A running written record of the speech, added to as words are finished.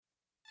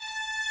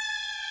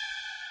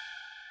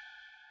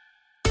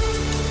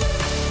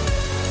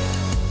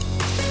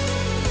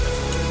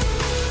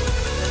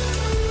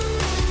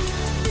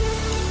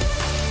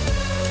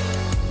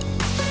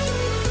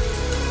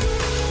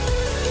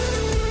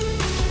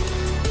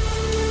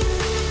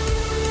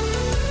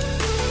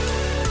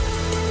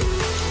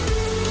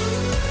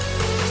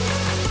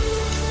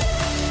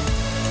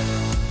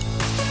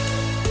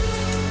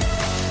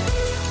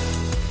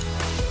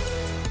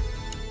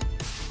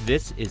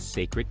This is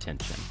Sacred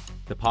Tension,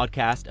 the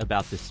podcast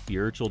about the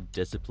spiritual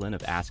discipline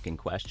of asking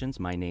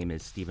questions. My name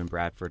is Stephen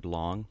Bradford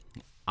Long.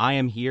 I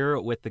am here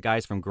with the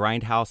guys from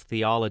Grindhouse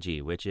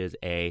Theology, which is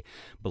a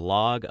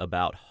blog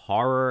about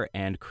horror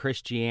and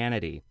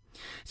Christianity.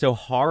 So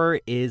horror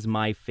is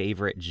my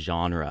favorite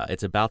genre.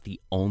 It's about the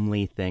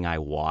only thing I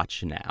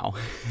watch now.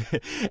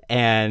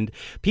 And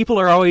people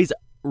are always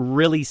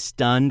really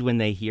stunned when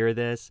they hear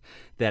this,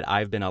 that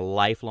I've been a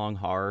lifelong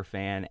horror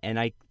fan. And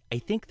I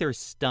think they're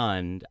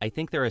stunned. I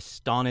think they're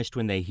astonished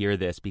when they hear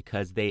this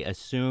because they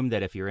assume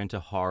that if you're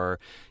into horror,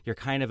 you're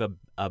kind of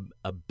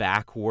a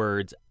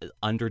backwards,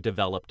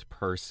 underdeveloped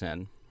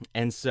person.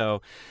 And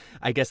so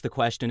I guess the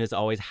question is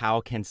always,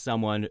 how can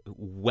someone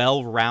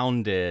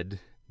well-rounded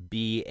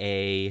be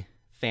a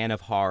fan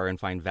of horror and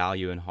find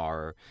value in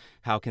horror?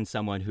 How can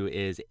someone who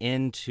is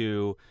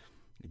into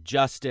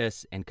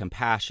justice and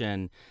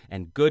compassion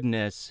and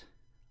goodness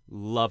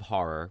love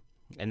horror?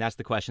 And that's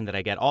the question that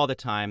I get all the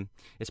time.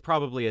 It's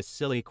probably a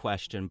silly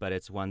question, but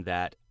it's one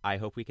that I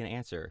hope we can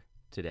answer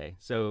today.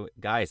 So,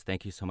 guys,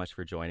 thank you so much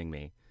for joining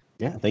me.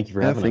 Yeah, thank you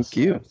for having us. Thank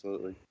you.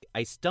 Absolutely.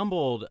 I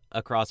stumbled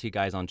across you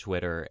guys on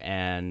Twitter,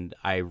 and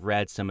I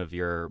read some of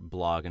your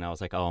blog, and I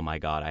was like, oh, my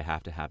God, I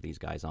have to have these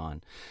guys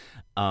on.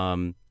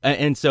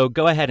 And so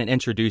go ahead and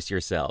introduce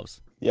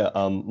yourselves. Yeah,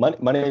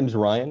 my name's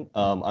Ryan.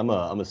 I'm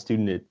a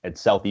student at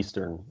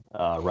Southeastern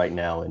right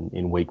now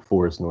in Wake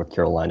Forest, North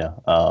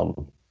Carolina.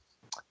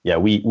 Yeah,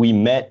 we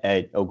met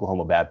at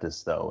Oklahoma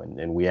Baptist, though,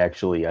 and we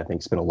actually, I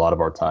think, spent a lot of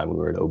our time when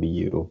we were at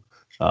OBU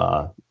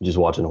just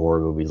watching horror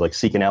movies, like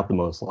seeking out the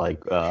most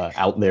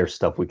out there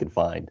stuff we could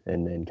find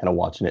and then kind of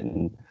watching it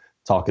and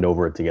talking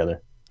over it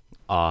together.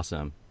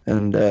 Awesome.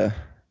 And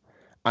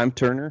I'm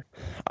Turner.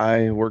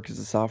 I work as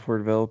a software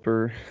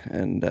developer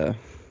and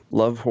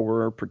love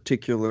horror,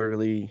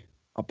 particularly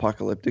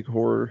apocalyptic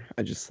horror.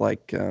 I just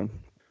like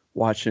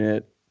watching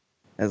it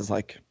as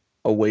like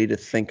a way to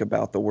think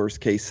about the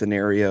worst case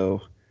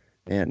scenario.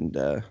 And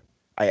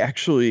I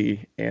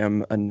actually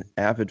am an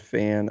avid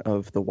fan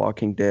of The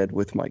Walking Dead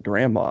with my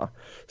grandma.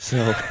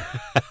 So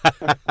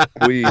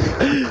we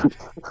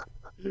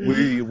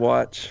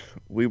watch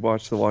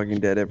The Walking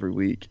Dead every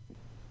week.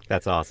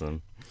 That's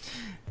awesome.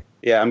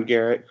 Yeah, I'm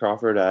Garrett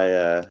Crawford.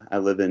 I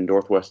live in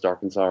Northwest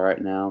Arkansas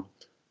right now.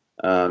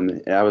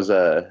 And I was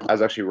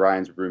actually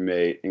Ryan's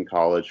roommate in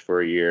college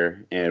for a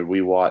year, and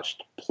we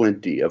watched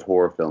plenty of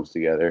horror films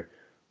together.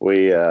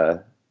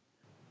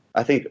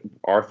 I think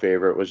our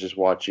favorite was just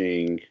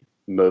watching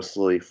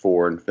mostly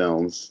foreign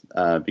films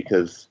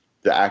because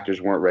the actors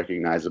weren't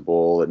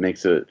recognizable. It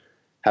makes it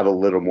have a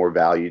little more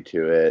value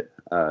to it.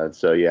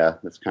 So yeah,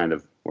 that's kind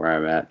of where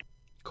I'm at.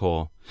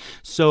 Cool.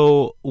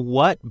 So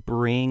what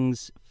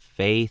brings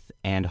faith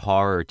and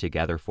horror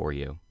together for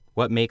you?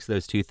 What makes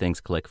those two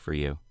things click for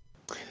you?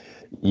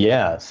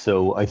 Yeah,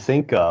 so I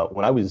think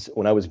when I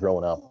was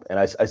growing up, and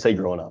I say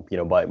growing up,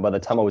 by the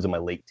time I was in my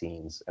late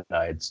teens, and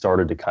I had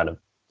started to kind of,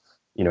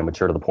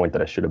 mature to the point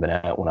that I should have been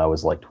at when I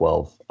was like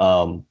 12.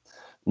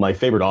 My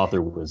favorite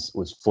author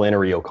was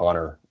Flannery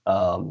O'Connor,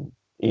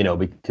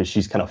 because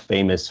she's kind of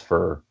famous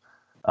for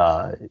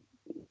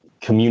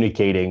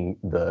communicating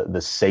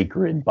the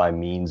sacred by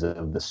means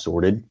of the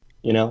sordid,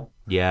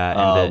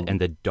 Yeah,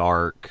 and the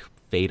dark,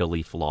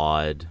 fatally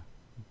flawed,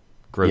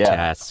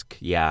 grotesque.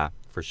 Yeah,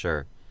 for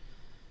sure.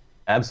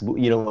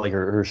 Absolutely. Like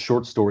her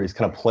short stories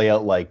kind of play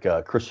out like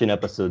Christian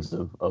episodes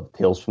of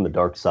Tales from the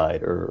Dark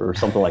Side or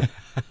something like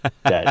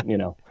that,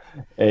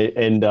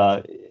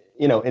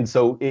 and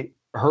so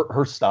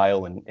her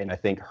style and I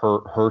think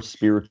her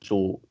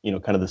spiritual,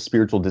 kind of the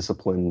spiritual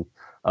discipline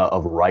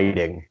of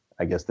writing,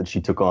 I guess, that she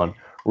took on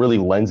really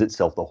lends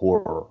itself to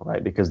horror,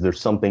 right? Because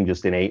there's something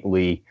just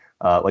innately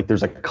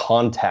there's a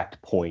contact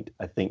point,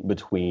 I think,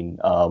 between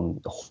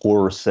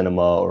horror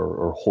cinema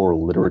or horror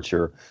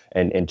literature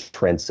and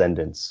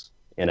transcendence.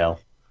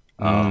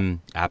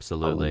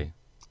 Absolutely.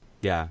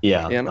 Yeah.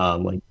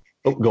 And,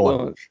 go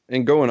on.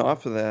 And going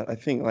off of that, I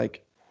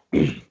think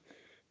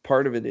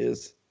part of it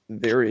is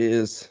there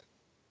is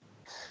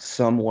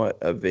somewhat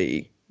of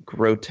a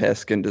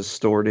grotesque and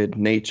distorted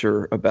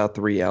nature about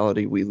the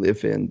reality we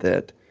live in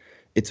that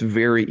it's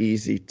very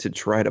easy to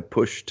try to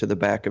push to the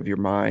back of your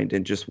mind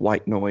and just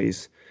white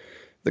noise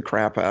the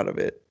crap out of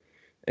it.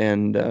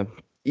 And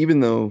even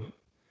though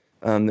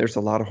there's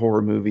a lot of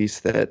horror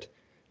movies that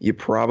you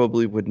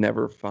probably would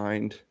never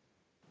find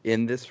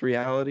in this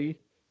reality,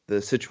 the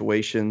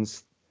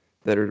situations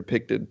that are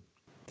depicted,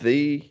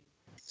 they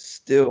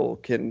still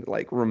can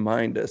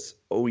remind us,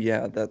 oh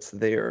yeah, that's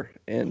there.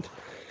 And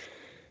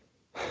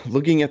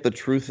looking at the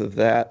truth of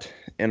that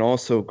and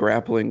also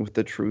grappling with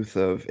the truth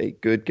of a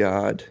good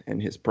God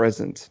and his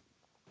presence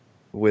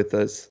with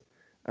us,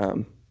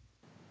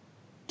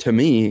 to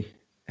me,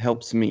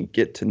 helps me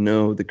get to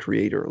know the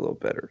Creator a little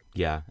better.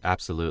 Yeah,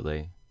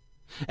 absolutely.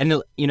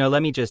 And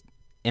let me just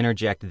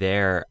interject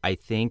there. I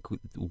think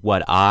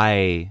what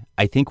I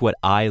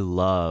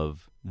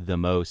love the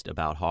most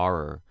about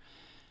horror,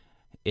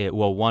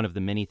 one of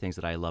the many things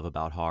that I love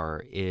about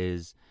horror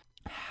is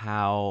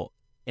how,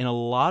 in a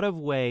lot of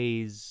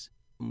ways,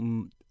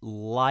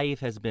 life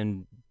has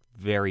been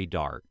very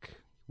dark.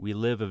 We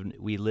live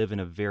in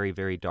a very,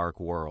 very dark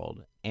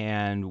world.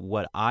 And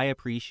what I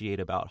appreciate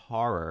about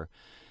horror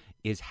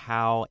is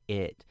how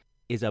it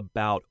is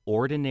about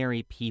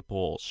ordinary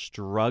people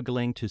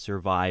struggling to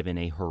survive in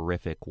a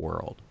horrific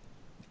world.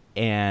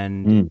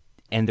 And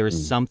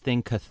there's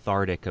something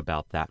cathartic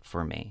about that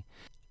for me.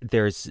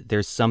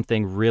 There's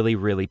something really,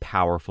 really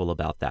powerful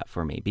about that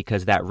for me,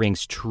 because that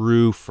rings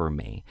true for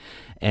me.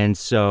 And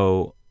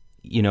so,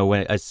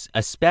 when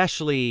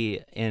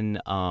especially in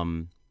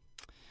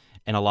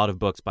a lot of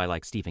books by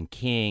like Stephen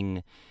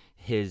King,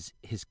 his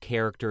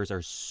characters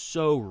are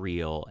so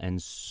real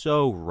and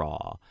so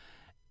raw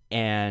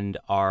and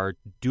are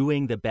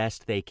doing the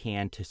best they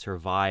can to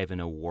survive in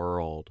a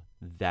world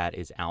that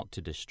is out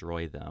to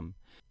destroy them.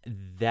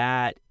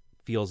 That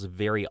feels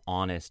very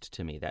honest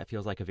to me. That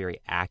feels like a very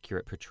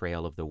accurate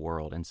portrayal of the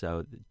world. And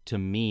so to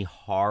me,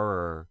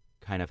 horror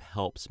kind of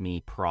helps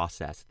me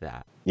process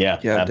that. Yeah,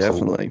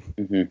 definitely.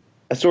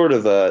 Mm-hmm. Sort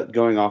of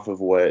going off of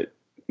what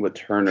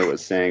Turner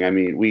was saying, I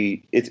mean,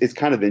 it's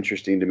kind of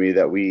interesting to me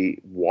that we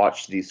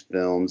watch these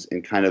films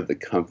in kind of the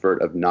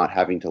comfort of not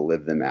having to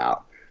live them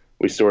out.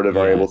 We sort of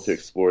are able to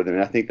explore them.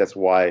 And I think that's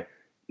why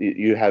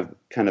you have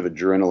kind of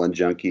adrenaline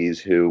junkies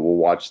who will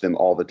watch them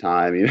all the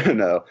time,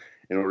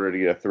 in order to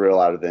get a thrill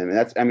out of them.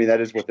 And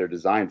that is what they're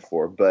designed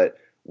for. But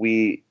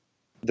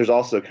there's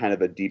also kind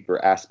of a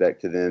deeper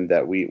aspect to them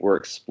that we're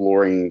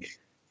exploring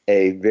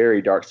a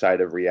very dark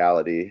side of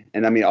reality.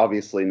 And I mean,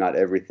 obviously not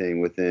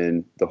everything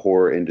within the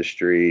horror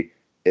industry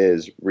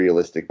is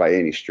realistic by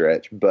any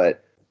stretch,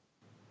 but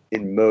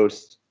in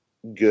most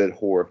good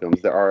horror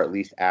films, there are at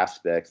least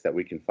aspects that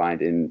we can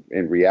find in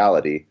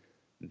reality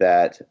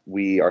that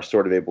we are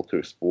sort of able to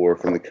explore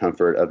from the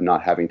comfort of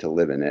not having to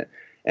live in it.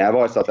 And I've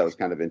always thought that was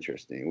kind of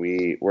interesting.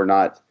 We don't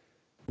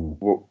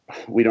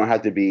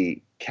have to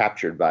be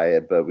captured by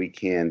it, but we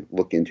can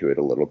look into it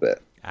a little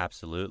bit.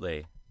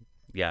 Absolutely.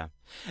 Yeah.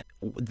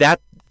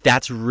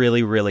 That's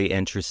really, really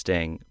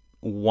interesting.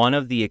 One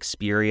of the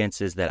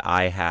experiences that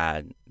I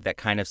had that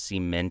kind of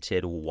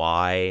cemented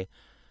why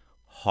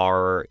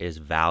horror is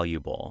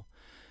valuable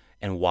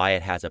and why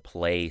it has a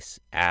place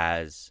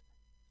as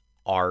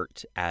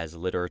art, as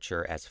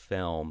literature, as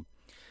film,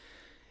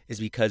 is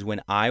because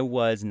when I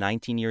was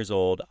 19 years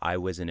old, I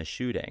was in a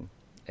shooting.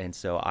 And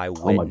so I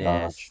witnessed. Oh my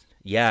gosh.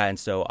 Yeah, and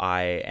so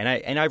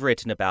I've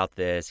written about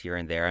this here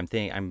and there.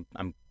 I'm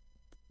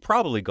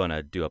probably going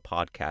to do a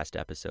podcast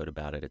episode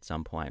about it at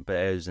some point. But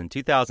it was in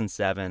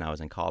 2007. I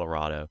was in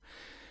Colorado,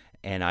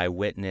 and I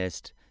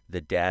witnessed the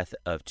death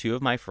of two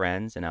of my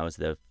friends, and I was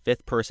the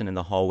fifth person in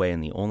the hallway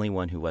and the only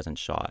one who wasn't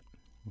shot.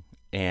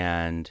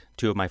 And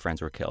two of my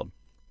friends were killed.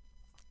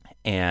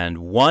 And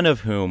one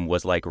of whom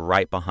was like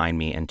right behind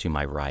me and to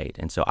my right.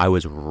 And so I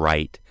was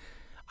right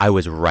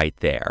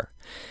there.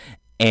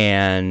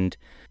 And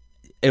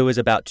it was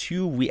about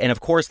 2 weeks. And of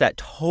course, that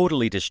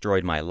totally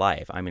destroyed my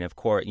life. I mean, of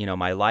course,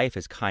 my life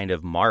is kind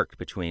of marked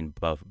between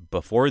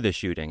before the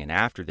shooting and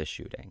after the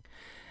shooting.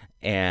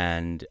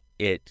 And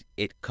it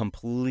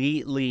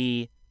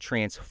completely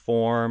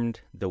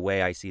transformed the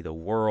way I see the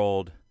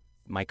world.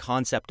 My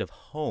concept of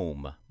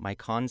home, my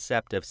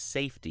concept of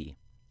safety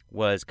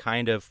was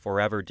kind of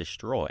forever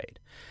destroyed.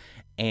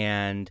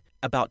 And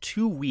about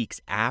 2 weeks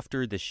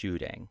after the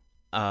shooting,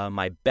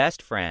 my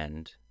best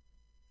friend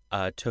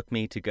took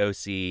me to go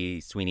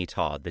see Sweeney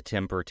Todd, the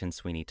Tim Burton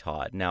Sweeney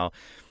Todd. Now,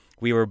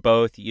 we were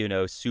both,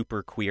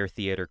 super queer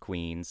theater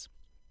queens.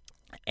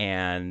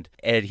 And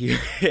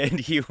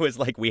he was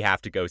like, we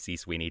have to go see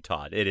Sweeney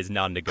Todd. It is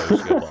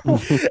non-negotiable.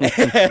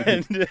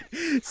 And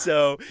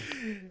so...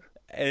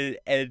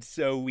 And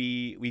so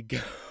we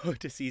go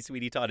to see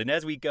Sweeney Todd, and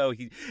as we go,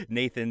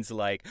 Nathan's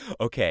like,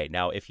 okay,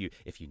 now if you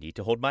need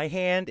to hold my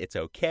hand, it's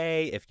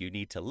okay. If you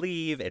need to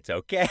leave, it's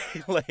okay.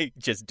 Like,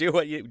 just do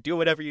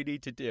whatever you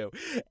need to do.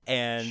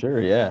 And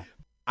sure, yeah.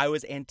 I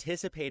was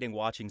anticipating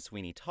watching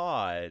Sweeney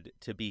Todd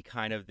to be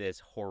kind of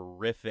this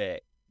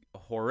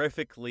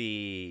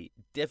horrifically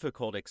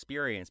difficult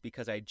experience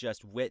because I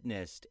just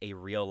witnessed a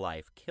real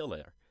life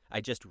killer.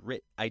 I just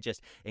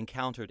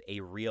encountered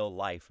a real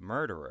life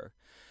murderer.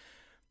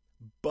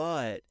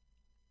 But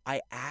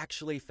I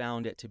actually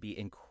found it to be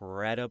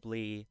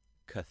incredibly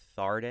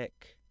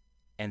cathartic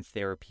and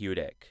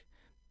therapeutic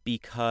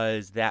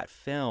because that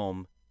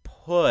film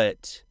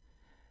put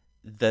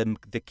the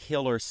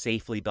killer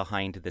safely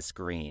behind the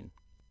screen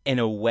in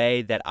a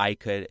way that I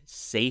could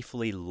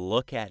safely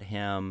look at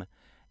him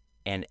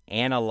and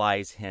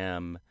analyze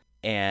him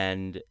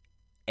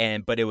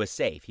but it was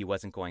safe. He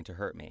wasn't going to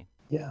hurt me.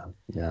 Yeah.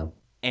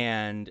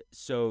 And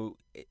so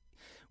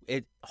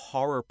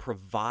horror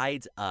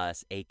provides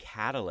us a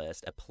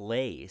catalyst, a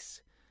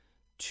place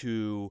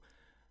to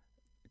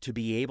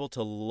be able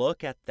to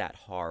look at that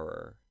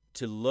horror,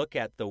 to look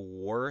at the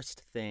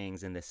worst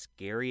things and the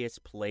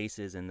scariest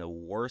places and the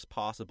worst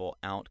possible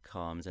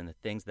outcomes and the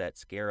things that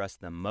scare us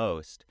the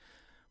most.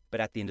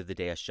 But at the end of the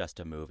day, it's just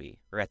a movie,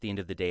 or at the end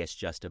of the day, it's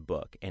just a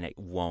book, and it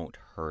won't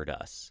hurt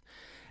us.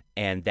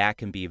 And that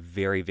can be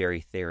very,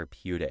 very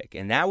therapeutic.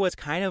 And that was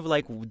kind of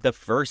like the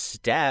first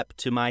step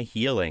to my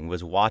healing,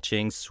 was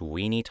watching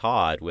Sweeney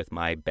Todd with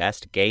my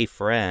best gay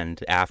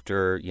friend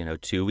after,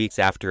 2 weeks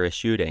after a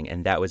shooting.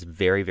 And that was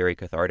very, very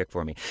cathartic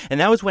for me. And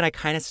that was when I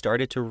kind of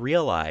started to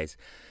realize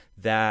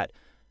that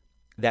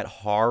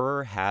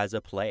horror has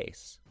a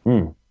place.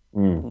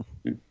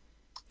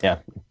 Yeah.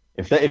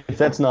 If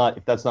that's not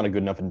a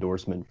good enough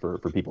endorsement for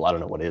people, I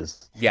don't know what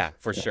is. Yeah,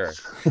 for sure.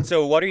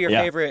 So what are your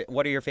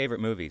favorite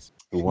movies?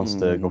 Who wants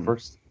to go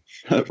first?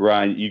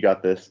 Ryan, you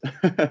got this.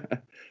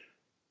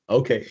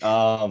 Okay.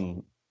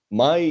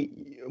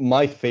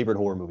 My favorite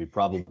horror movie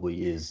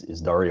probably is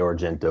Dario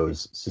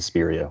Argento's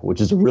Suspiria,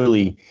 which is a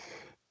really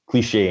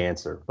cliche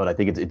answer, but I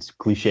think it's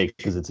cliche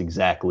because it's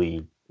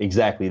exactly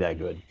that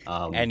good.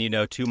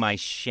 And to my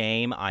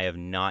shame, I have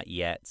not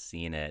yet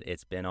seen it.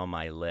 It's been on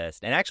my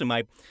list, and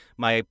actually,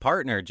 my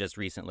partner just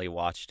recently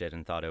watched it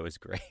and thought it was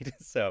great.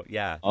 So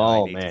yeah,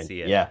 I need to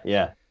see it.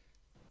 Yeah.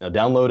 Now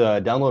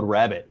download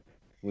Rabbit.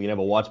 We can have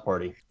a watch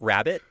party.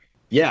 Rabbit?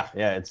 Yeah.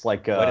 It's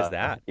like what is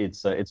that?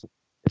 It's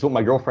what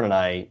my girlfriend and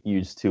I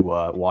use to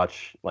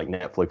watch like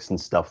Netflix and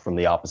stuff from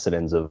the opposite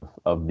ends of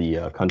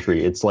the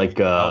country. It's like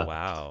oh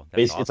wow,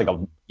 basically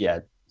awesome.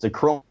 It's a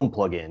Chrome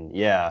plugin.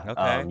 Yeah.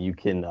 Okay. You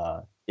can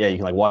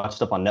like watch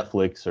stuff on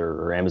Netflix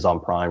or Amazon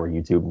Prime or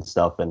YouTube and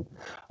stuff, and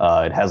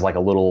it has like a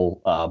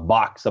little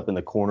box up in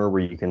the corner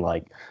where you can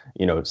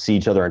see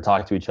each other and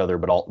talk to each other,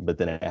 but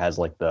then it has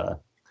like the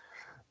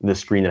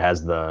screen that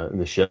has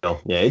the show.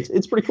 Yeah,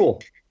 it's pretty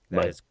cool.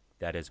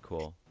 That is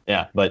cool.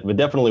 Yeah, but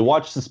definitely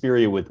watch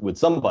Suspiria with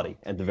somebody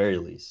at the very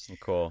least.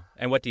 Cool.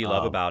 And what do you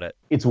love about it?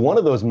 It's one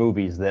of those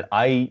movies that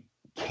I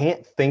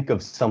can't think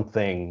of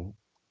something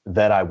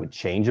that I would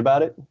change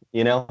about it.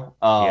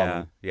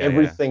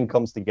 Everything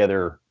comes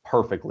together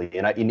perfectly,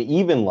 and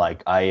even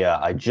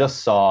I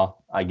just saw,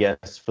 I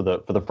guess for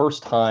the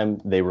first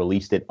time, they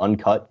released it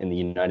uncut in the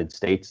United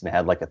States and it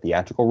had like a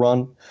theatrical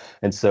run,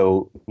 and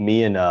so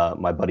me and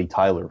my buddy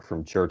Tyler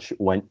from church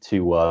went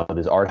to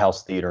this art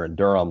house theater in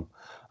Durham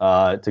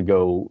to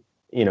go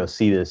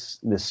see this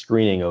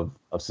screening of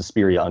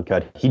Suspiria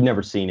uncut. He'd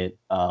never seen it,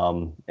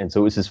 and so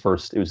it was his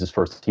first. He was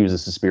a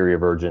Suspiria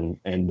virgin,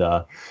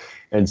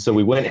 and so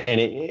we went, and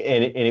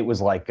it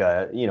was like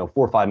 4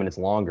 or 5 minutes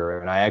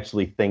longer. And I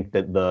actually think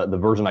that the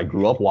version I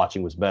grew up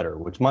watching was better,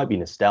 which might be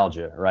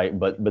nostalgia, right?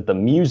 But the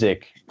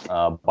music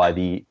by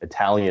the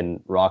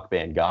Italian rock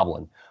band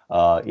Goblin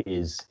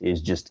is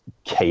just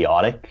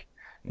chaotic,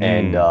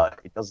 and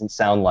it doesn't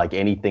sound like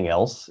anything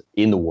else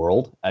in the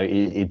world.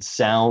 It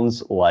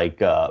sounds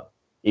like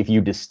if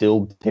you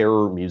distilled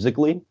terror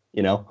musically,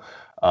 the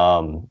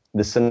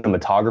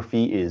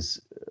cinematography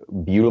is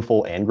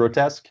beautiful and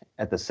grotesque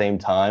at the same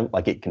time.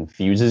 Like it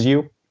confuses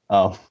you,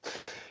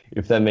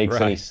 if that makes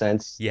any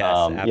sense. Yes,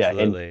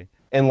 absolutely. Yeah,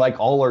 and like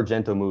all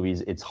Argento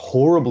movies, it's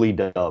horribly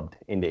dubbed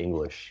into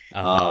English.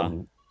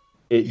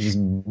 It just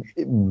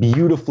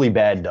beautifully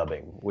bad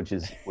dubbing, which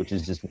is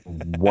just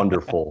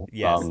wonderful.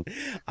 Yes,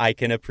 I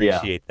can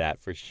appreciate that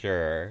for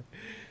sure.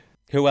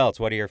 Who else?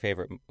 What are your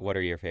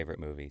favorite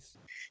movies?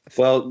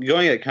 Well,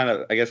 going at kind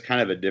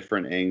of a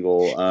different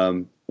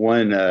angle.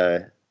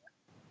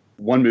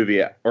 One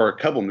movie, or a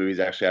couple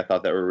movies actually, I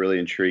thought that were really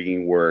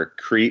intriguing were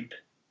Creep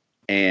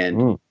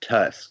and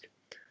Tusk.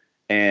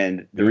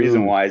 And the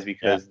reason why is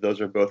because those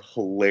are both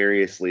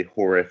hilariously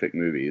horrific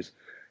movies.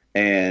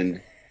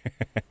 And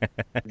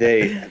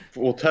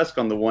Tusk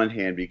on the one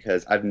hand,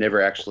 because I've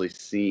never actually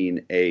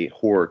seen a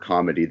horror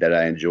comedy that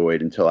I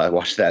enjoyed until I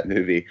watched that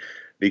movie,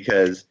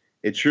 because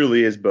it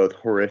truly is both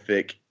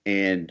horrific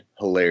and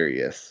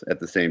hilarious at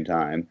the same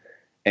time.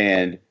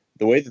 And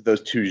the way that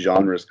those two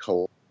genres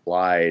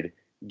collide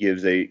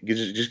gives a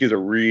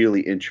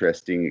really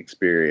interesting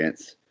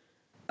experience.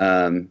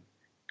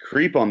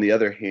 Creep, on the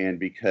other hand,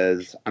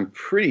 because I'm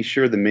pretty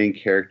sure the main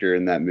character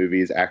in that movie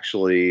is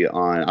actually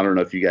on, I don't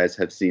know if you guys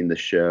have seen the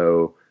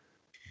show.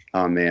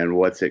 Oh man,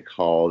 what's it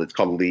called? It's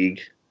called League,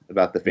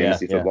 about the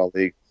fantasy football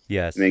league.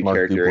 Yes. The main Mark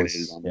character in it Duplass.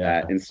 is on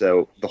that. And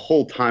so the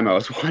whole time I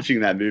was watching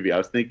that movie, I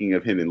was thinking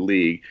of him in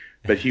League,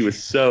 but he was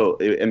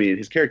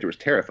his character was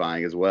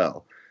terrifying as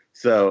well.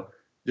 So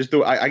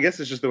I guess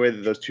it's just the way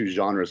that those two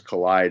genres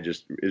collide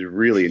just is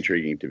really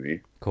intriguing to me.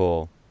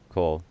 Cool.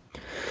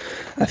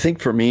 I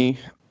think for me,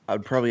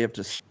 I'd probably have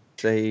to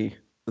say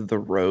The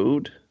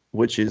Road,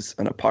 which is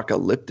an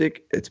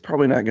apocalyptic. It's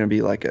probably not going to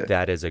be like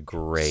that is a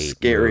great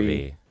scary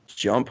movie.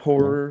 Jump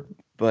horror,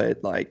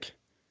 but like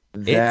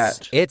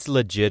that. It's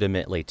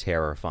legitimately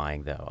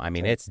terrifying, though. I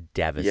mean, it's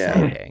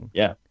devastating.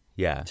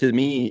 Yeah. To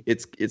me,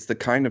 it's the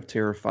kind of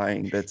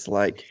terrifying that's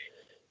like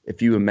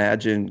if you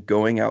imagine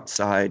going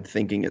outside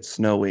thinking it's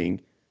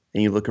snowing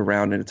and you look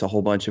around and it's a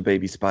whole bunch of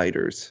baby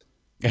spiders.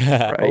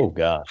 Right? Oh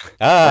God.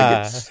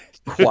 Like it's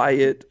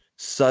quiet,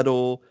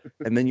 subtle,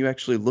 and then you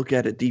actually look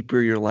at it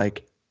deeper, you're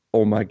like,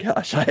 oh my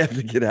gosh, I have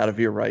to get out of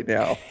here right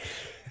now.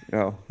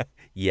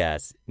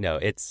 Yes. No,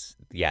 that's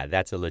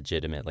a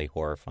legitimately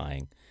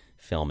horrifying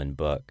film and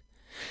book.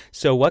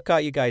 So what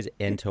got you guys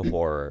into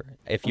horror?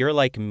 If you're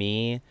like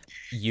me,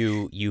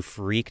 you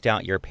freaked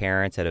out your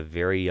parents at a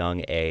very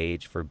young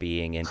age for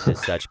being into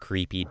such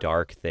creepy,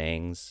 dark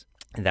things.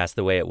 And that's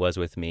the way it was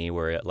with me,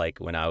 where like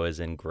when I was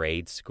in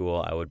grade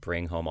school, I would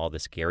bring home all the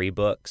scary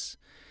books.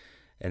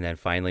 And then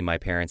finally my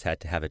parents had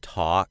to have a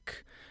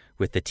talk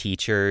with the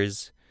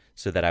teachers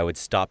so that I would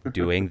stop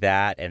doing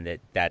that. And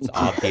that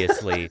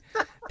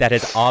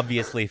has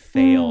obviously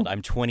failed.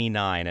 I'm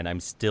 29 and I'm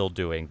still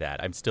doing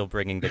that. I'm still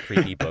bringing the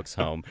creepy books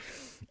home.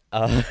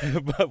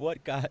 But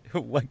what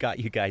got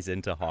you guys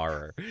into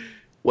horror?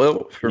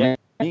 Well, for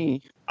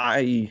me,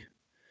 I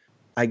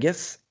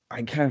guess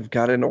I kind of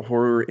got into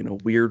horror in a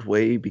weird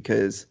way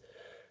because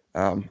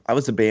I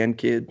was a band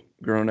kid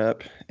growing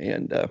up,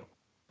 and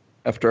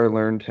after I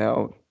learned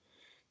how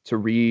to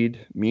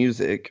read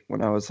music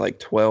when I was like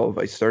 12,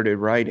 I started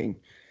writing,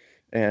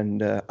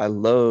 and I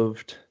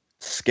loved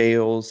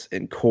scales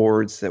and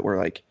chords that were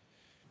like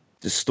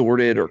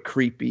distorted or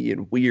creepy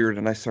and weird,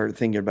 and I started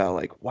thinking about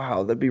like,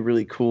 wow, that'd be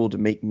really cool to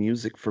make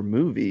music for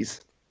movies.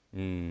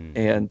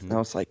 And I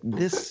was like,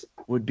 this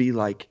would be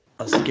like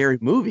a scary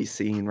movie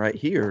scene right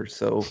here.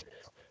 So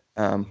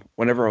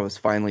whenever I was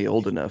finally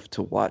old enough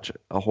to watch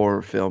a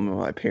horror film and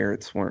my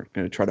parents weren't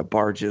going to try to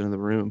barge into the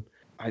room,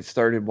 I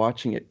started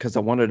watching it because I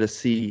wanted to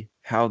see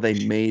how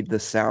they made the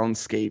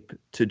soundscape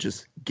to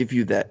just give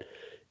you that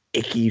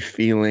icky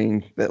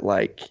feeling that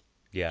like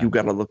you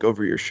got to look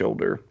over your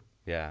shoulder.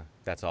 Yeah,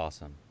 that's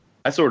awesome.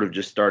 I sort of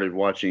just started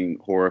watching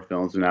horror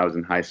films when I was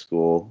in high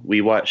school. We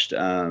watched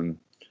some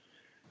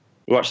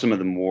of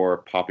the more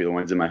popular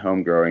ones in my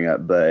home growing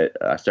up, but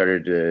I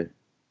started to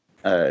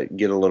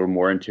get a little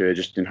more into it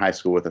just in high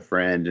school with a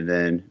friend, and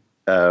then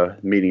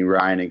meeting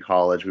Ryan in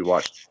college, we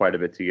watched quite a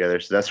bit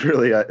together. So that's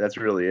really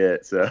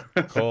it. So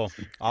cool,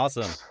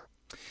 awesome.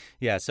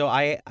 Yeah, so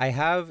I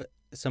have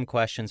some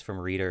questions from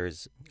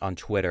readers on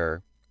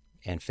Twitter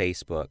and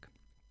Facebook.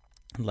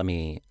 Let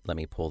me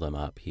pull them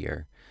up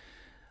here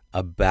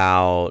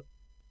about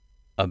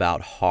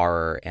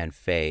horror and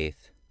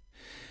faith.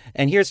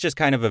 And here's just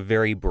kind of a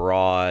very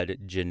broad,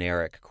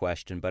 generic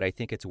question, but I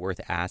think it's worth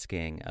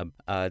asking.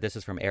 This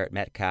is from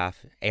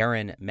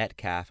Erin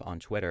Metcalf on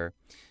Twitter,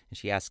 and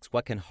she asks,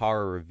 "What can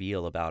horror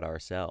reveal about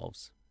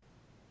ourselves?"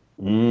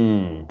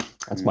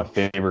 That's my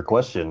favorite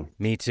question.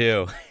 Me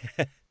too.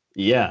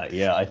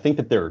 Yeah. I think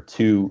that there are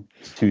two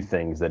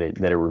things that it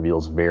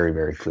reveals very,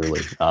 very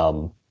clearly.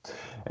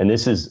 And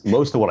this is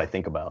most of what I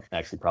think about,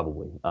 actually,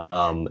 probably.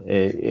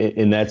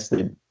 And that's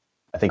that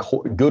I think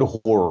good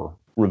horror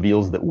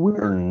reveals that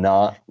we're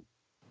not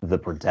the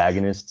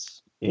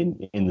protagonists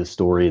in the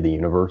story of the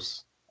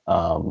universe.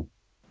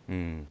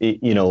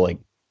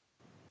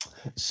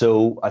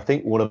 So I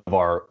think one of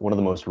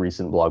the most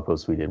recent blog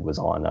posts we did was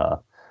on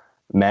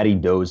Matty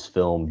Doe's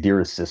film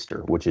Dearest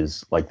Sister, which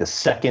is like the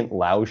second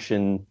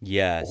Laotian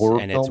horror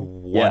film. It's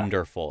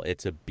wonderful. Yeah.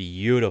 It's a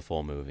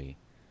beautiful movie.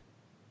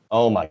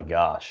 Oh my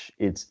gosh,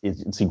 it's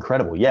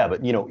incredible. Yeah,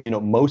 but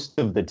most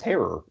of the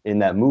terror in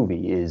that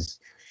movie is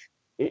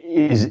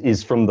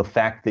from the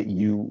fact that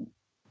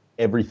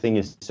everything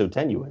is so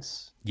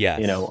tenuous.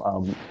 Yes.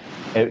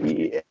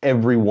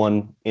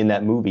 Everyone in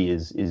that movie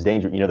is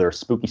dangerous. There are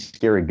spooky,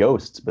 scary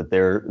ghosts, but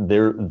they're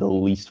the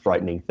least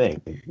frightening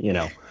thing.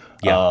 Yeah.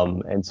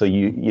 And so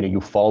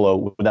you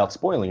follow, without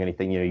spoiling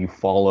anything. You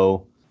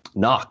follow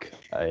Knock,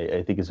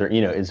 I think is her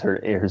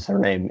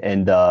name,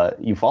 and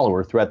you follow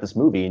her throughout this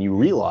movie, and you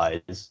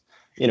realize,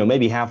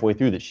 maybe halfway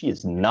through, that she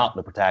is not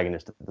the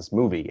protagonist of this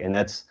movie, and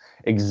that's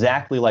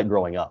exactly like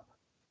growing up.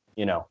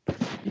 You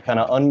kind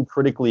of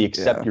uncritically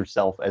accept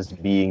yourself as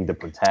being the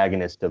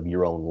protagonist of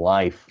your own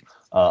life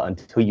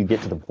until you get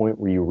to the point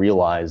where you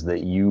realize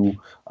that you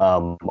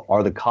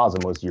are the cause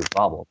of most of your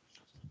problems,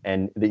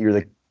 and that you're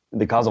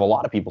the cause of a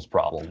lot of people's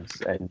problems,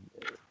 and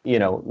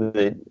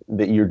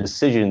that your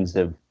decisions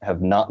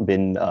have not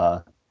been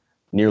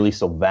nearly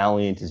so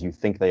valiant as you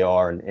think they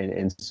are,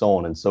 and so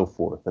on and so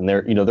forth. And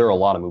there are a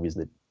lot of movies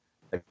that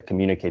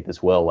communicate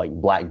this well, like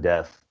Black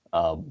Death.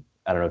 I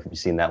don't know if you've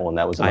seen that one.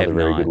 That was another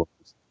very good one.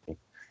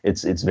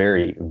 It's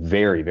very,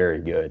 very, very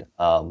good.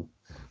 So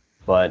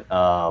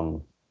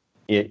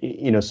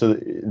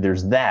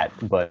there's that,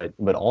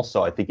 but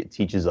also I think it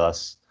teaches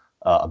us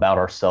about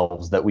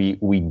ourselves that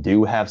we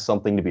do have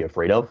something to be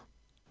afraid of.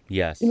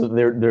 Yes.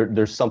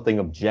 There's something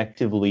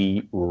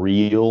objectively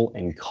real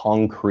and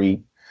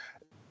concrete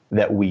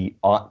that we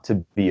ought to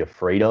be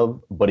afraid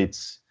of, but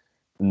it's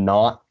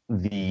not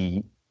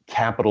the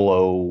capital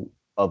O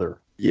other.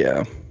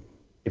 Yeah.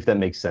 If that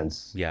makes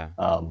sense. Yeah.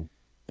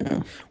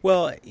 Yeah.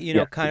 Well,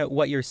 kind of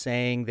what you're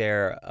saying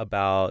there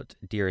about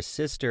Dearest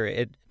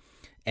Sister,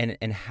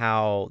 and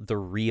how the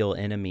real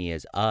enemy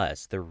is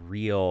us, the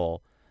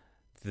real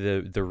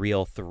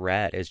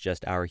threat is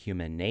just our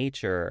human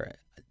nature.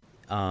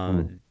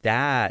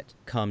 That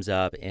comes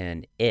up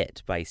in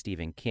It by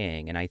Stephen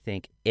King, and I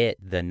think It,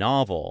 the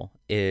novel,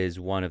 is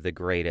one of the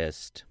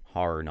greatest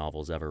horror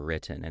novels ever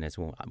written, and it's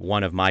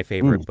one of my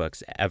favorite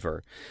books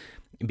ever.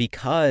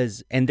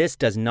 Because, and this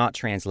does not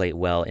translate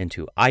well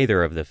into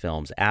either of the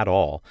films at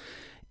all,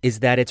 is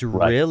that it's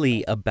Right.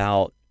 really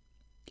about,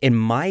 in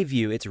my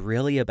view, it's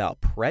really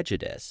about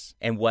prejudice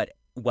and what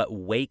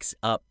wakes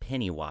up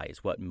Pennywise,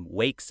 what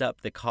wakes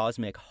up the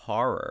cosmic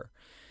horror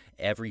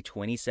every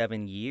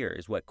 27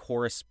 years, what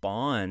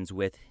corresponds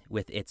with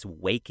its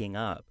waking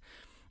up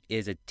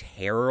is a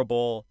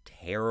terrible,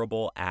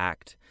 terrible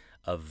act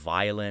of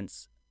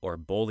violence or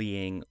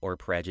bullying or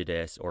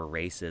prejudice or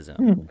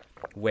racism,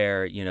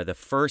 where, the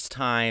first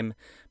time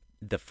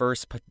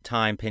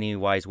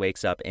Pennywise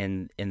wakes up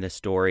in the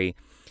story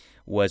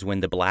was when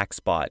the black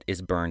spot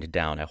is burned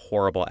down, a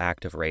horrible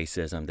act of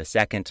racism. The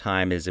second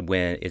time is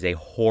a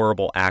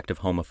horrible act of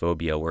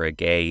homophobia, where a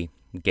gay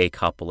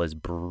couple is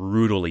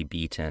brutally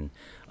beaten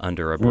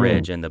under a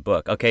bridge in the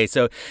book. Okay,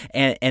 so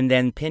and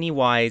then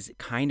Pennywise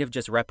kind of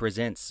just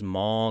represents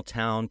small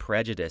town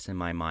prejudice in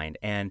my mind,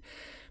 and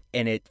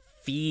it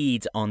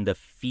feeds on the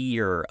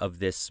fear of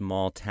this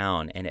small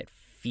town, and it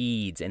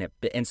feeds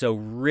and so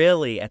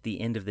really at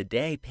the end of the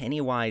day,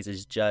 Pennywise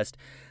is just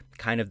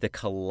kind of the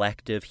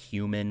collective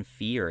human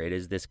fear. It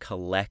is this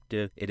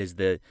collective, it is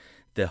the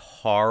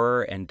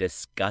horror and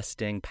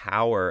disgusting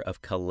power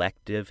of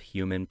collective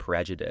human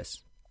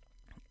prejudice.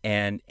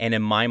 And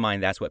in my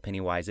mind, that's what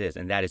Pennywise is,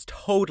 and that is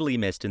totally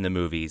missed in the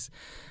movies.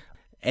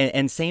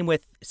 And same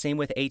with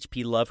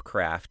H.P.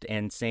 Lovecraft,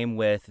 and same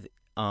with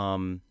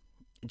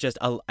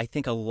I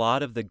think a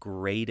lot of the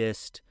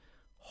greatest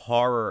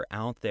horror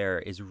out there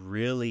is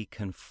really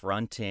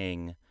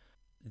confronting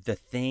the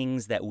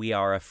things that we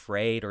are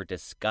afraid or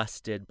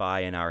disgusted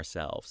by in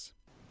ourselves,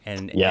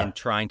 and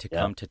trying to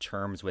come to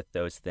terms with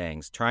those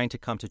things, trying to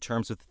come to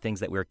terms with the things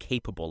that we're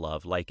capable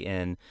of, like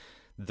in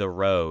The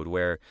Road,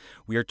 where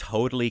we are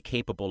totally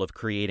capable of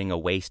creating a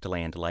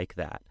wasteland like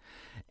that.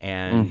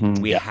 And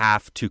we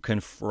have to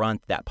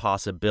confront that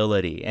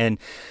possibility. And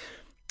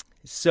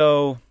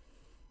so,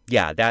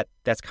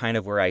 that's kind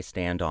of where I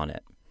stand on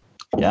it.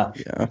 Yeah,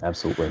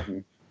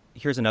 absolutely.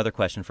 Here's another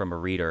question from a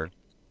reader.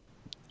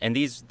 And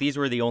these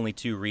were the only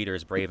two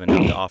readers brave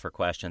enough to offer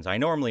questions. I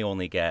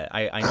normally get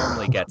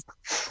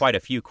quite a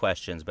few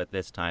questions, but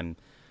this time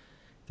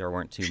there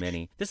weren't too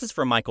many. This is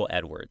from Michael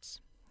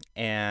Edwards.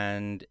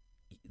 And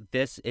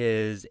this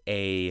is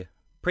a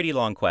pretty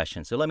long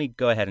question, so let me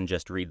go ahead and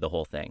just read the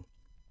whole thing.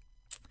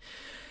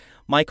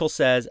 Michael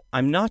says,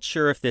 I'm not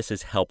sure if this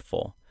is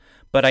helpful,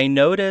 but I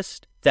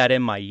noticed that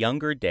in my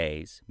younger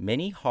days,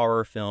 many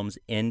horror films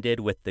ended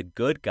with the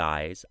good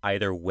guys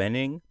either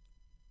winning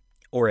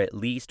or at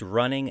least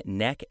running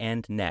neck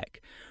and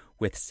neck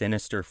with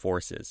sinister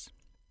forces.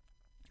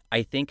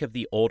 I think of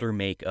the older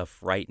make of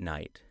Fright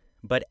Night,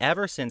 but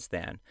ever since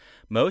then,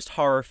 most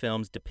horror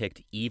films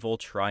depict evil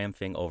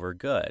triumphing over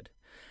good.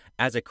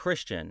 As a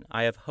Christian,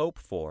 I have hope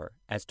for,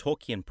 as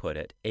Tolkien put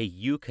it, a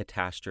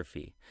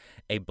eucatastrophe,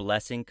 a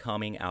blessing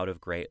coming out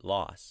of great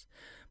loss.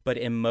 But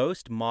in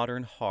most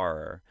modern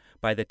horror,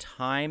 by the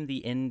time of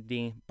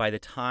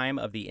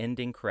the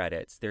ending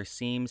credits, there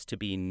seems to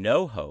be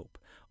no hope,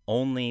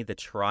 only the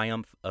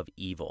triumph of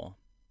evil.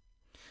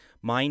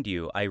 Mind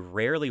you, I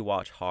rarely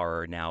watch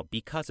horror now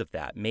because of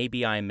that.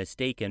 Maybe I'm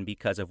mistaken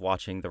because of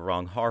watching the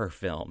wrong horror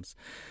films.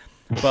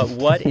 But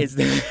what is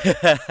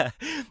the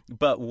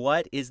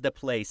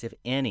place, if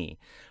any,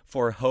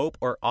 for hope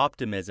or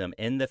optimism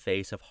in the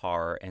face of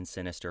horror and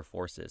sinister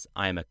forces?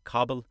 I'm a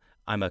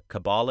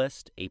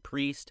Kabbalist, a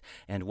priest,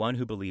 and one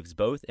who believes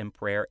both in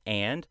prayer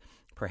and,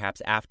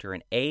 perhaps after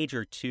an age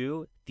or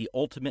two, the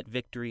ultimate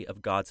victory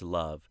of God's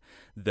love.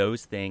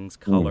 Those things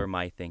color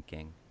my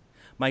thinking.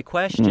 My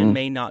question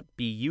may not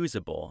be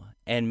usable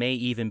and may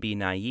even be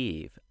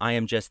naive. I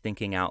am just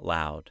thinking out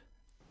loud.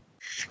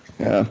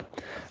 Yeah,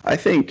 I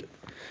think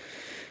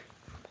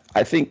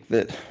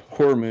that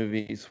horror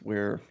movies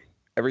where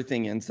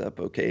everything ends up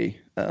okay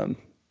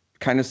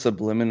kind of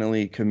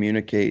subliminally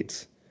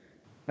communicates,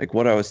 like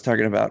what I was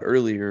talking about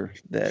earlier,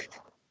 that,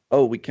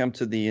 we come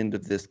to the end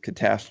of this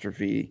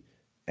catastrophe,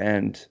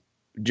 and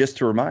just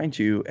to remind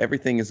you,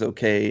 everything is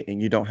okay,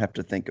 and you don't have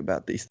to think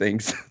about these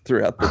things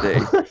throughout the day.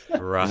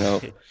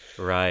 Right,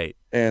 right.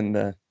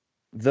 And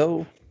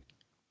though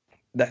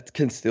that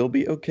can still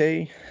be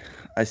okay,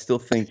 I still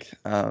think,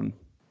 to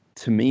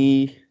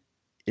me,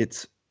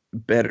 it's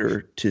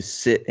better to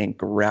sit and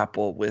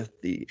grapple with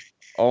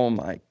oh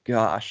my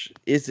gosh,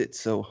 is it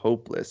so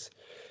hopeless?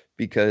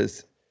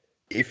 Because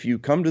if you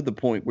come to the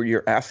point where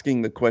you're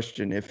asking the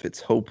question if it's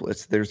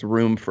hopeless, there's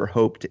room for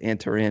hope to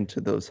enter into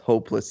those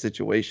hopeless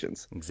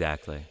situations.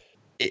 Exactly.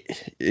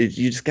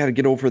 You just got to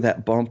get over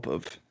that bump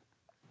of,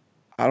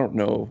 I don't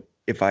know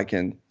if I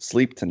can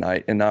sleep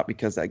tonight, and not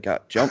because I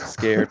got jump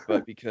scared,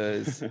 but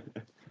because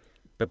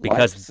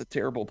life's a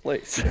terrible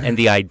place. And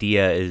the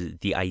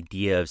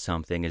idea of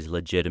something is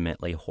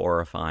legitimately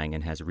horrifying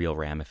and has real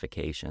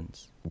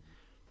ramifications.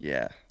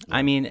 Yeah.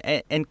 I mean,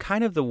 and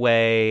kind of the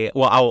way,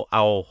 well,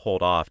 I'll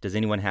hold off. Does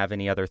anyone have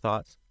any other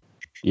thoughts?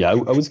 Yeah, I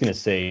was going to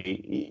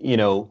say,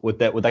 what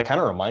that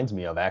kind of reminds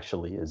me of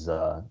actually is,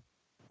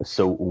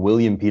 so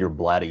William Peter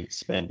Blatty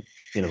spent,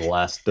 the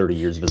last 30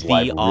 years of his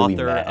life The really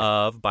author mad.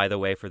 of, by the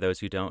way, for those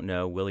who don't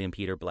know, William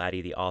Peter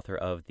Blatty, the author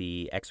of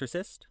The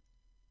Exorcist?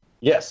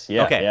 Yes,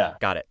 yeah, okay, yeah.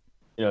 got it.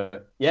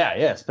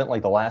 Spent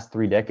like the last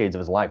 3 decades of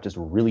his life just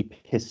really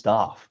pissed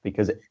off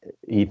because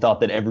he thought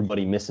that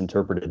everybody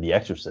misinterpreted The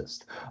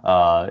Exorcist,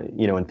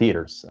 in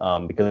theaters.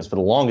 Because for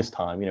the longest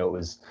time,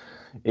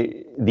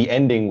 the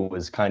ending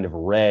was kind of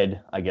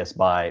read, I guess,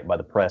 by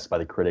the press, by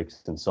the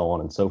critics, and so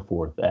on and so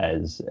forth,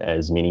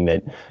 as meaning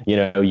that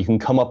you can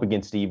come up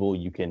against evil,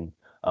 you can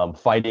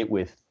fight it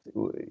with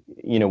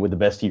the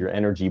best of your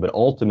energy, but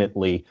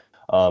ultimately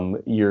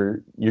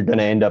you're going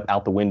to end up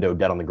out the window,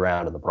 dead on the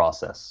ground in the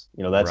process.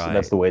 That's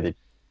Right. the way that it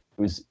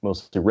was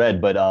mostly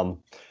read. But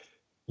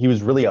he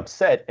was really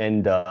upset,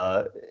 and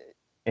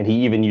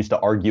he even used to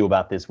argue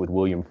about this with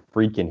William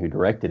Friedkin, who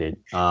directed it,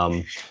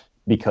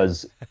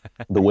 because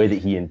the way that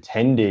he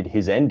intended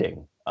his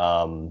ending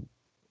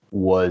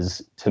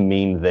was to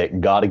mean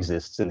that God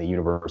exists and the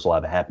universe will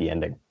have a happy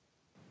ending.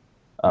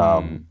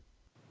 And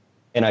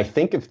I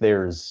think if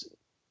there's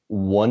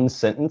one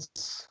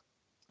sentence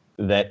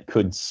that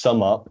could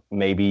sum up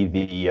maybe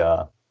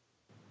the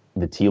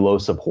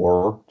telos of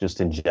horror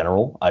just in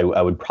general,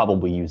 I would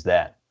probably use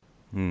that.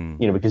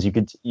 Because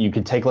you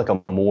could take like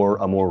a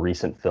more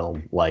recent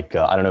film, like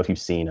I don't know if you've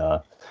seen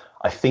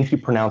I think you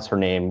pronounce her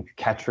name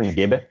Katrin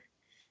Gibe,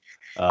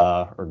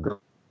 or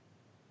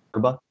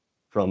Gerba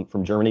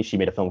from Germany. She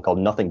made a film called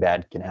Nothing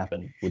Bad Can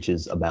Happen, which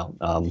is about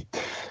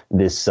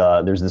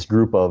there's this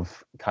group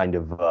of kind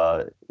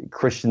of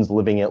Christians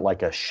living at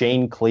like a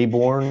Shane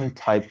Claiborne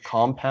type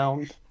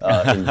compound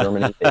in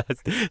Germany.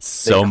 They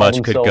So call much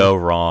could themselves go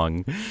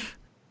wrong.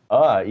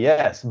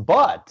 yes,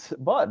 but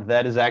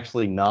that is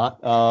actually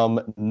not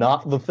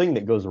the thing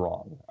that goes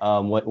wrong.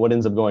 What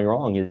ends up going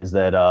wrong is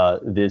that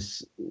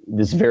this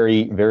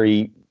very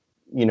very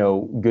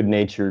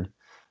good-natured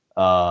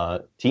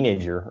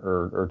teenager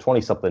or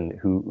 20-something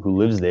who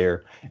lives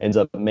there ends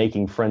up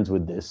making friends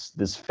with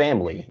this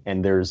family,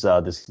 and there's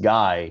this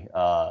guy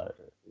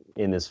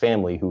in this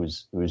family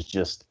who's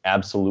just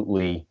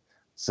absolutely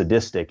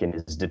sadistic and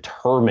is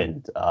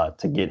determined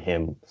to get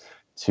him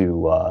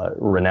to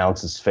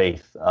renounce his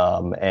faith,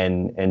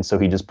 and so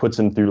he just puts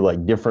him through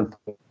like different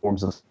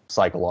forms of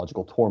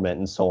psychological torment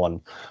and so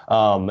on,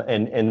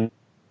 and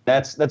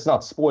that's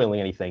not spoiling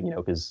anything,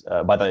 because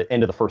by the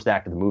end of the first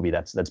act of the movie,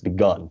 that's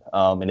begun,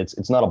 and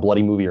it's not a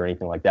bloody movie or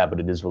anything like that, but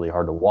it is really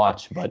hard to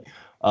watch. But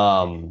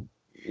I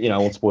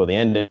won't spoil the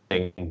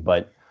ending,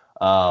 but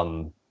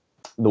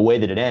the way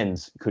that it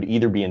ends could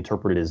either be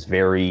interpreted as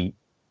very,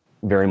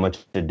 very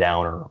much a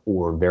downer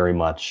or very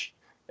much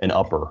an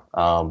upper,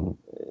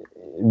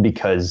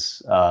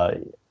 because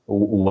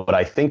what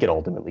I think it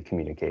ultimately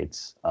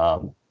communicates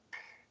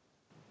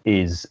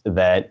is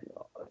that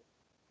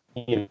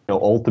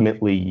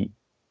ultimately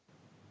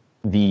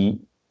the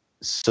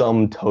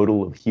sum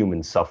total of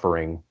human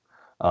suffering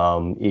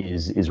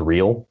is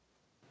real,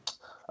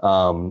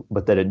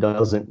 but that it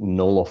doesn't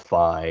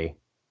nullify,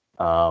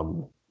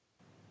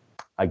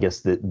 I guess,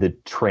 the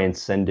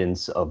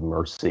transcendence of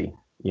mercy.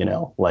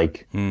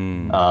 Like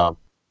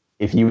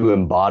if you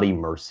embody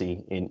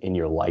mercy in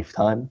your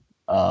lifetime,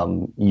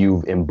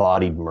 you've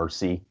embodied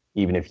mercy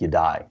even if you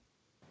die,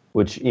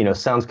 which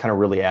sounds kind of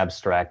really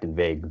abstract and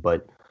vague,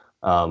 but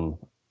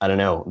I don't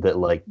know, that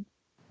like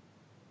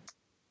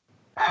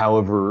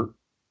however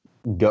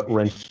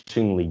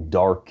gut-wrenchingly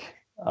dark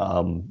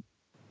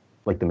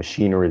like the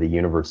machinery of the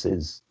universe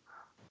is,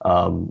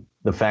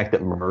 the fact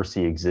that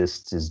mercy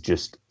exists is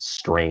just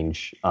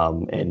strange,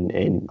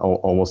 and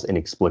almost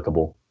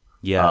inexplicable.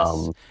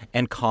 Yes.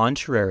 And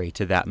contrary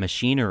to that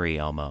machinery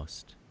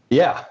almost.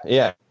 Yeah,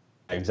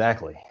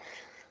 exactly.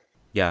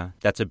 Yeah,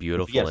 that's a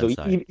beautiful Yeah, so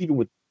insight.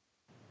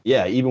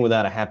 even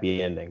without a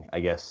happy ending, I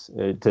guess,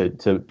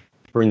 to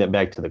bring that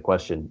back to the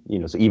question,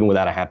 so even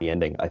without a happy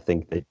ending, I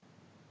think that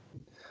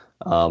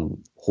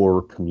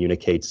horror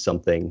communicates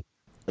something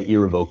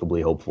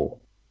irrevocably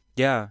hopeful.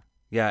 Yeah.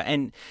 Yeah.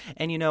 And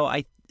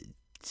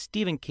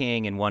Stephen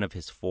King, in one of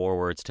his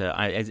forewords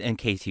in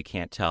case you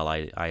can't tell,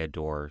 I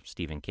adore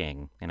Stephen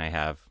King, and I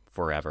have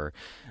forever.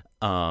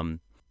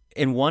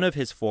 In one of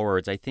his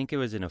forewords, I think it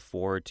was in a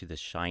foreword to The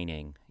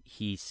Shining,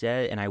 he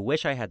said, and I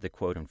wish I had the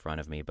quote in front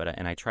of me,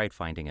 and I tried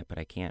finding it, but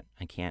I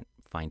can't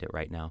find it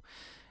right now.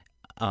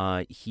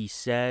 He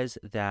says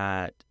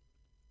that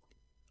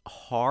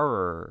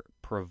horror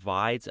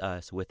provides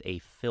us with a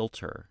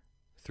filter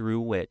through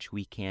which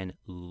we can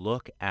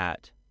look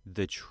at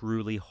the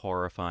truly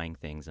horrifying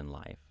things in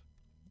life.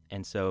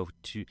 And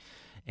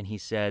he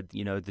said,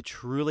 the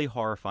truly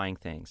horrifying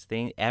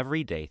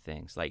everyday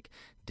things like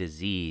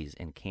disease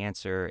and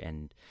cancer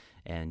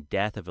and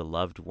death of a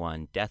loved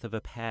one, death of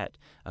a pet,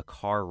 a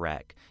car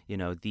wreck,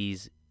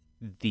 these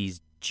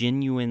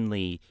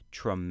genuinely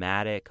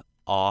traumatic,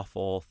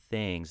 awful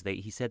things.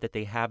 He said that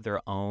they have their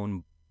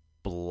own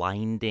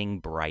blinding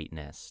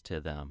brightness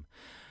to them,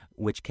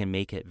 which can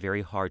make it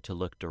very hard to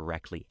look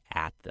directly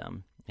at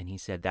them. And he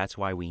said that's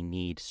why we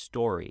need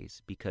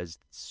stories, because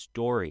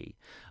story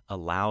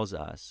allows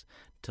us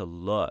to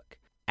look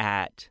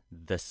at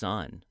the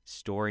sun.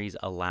 Stories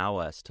allow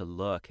us to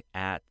look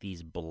at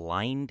these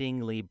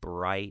blindingly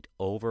bright,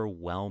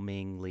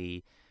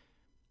 overwhelmingly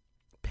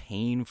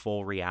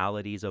painful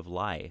realities of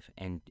life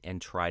and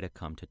try to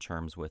come to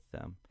terms with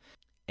them.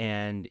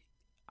 And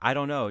I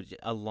don't know,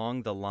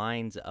 along the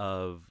lines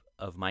of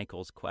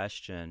Michael's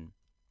question,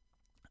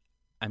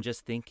 I'm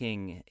just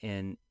thinking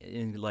in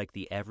like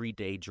the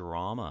everyday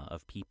drama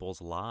of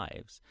people's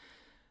lives.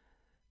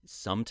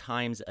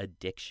 Sometimes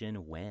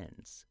addiction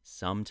wins.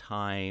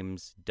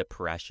 Sometimes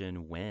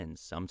depression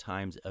wins.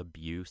 Sometimes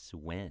abuse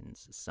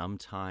wins.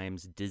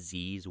 Sometimes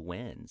disease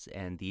wins.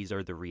 And these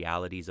are the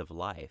realities of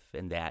life.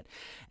 And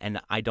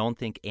I don't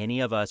think any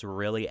of us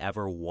really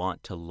ever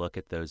want to look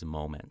at those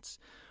moments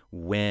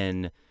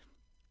when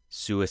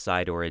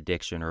suicide or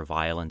addiction or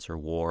violence or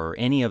war or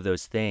any of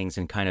those things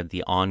and kind of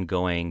the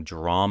ongoing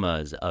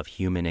dramas of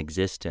human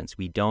existence.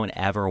 We don't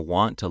ever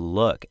want to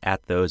look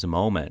at those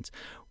moments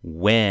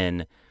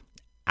when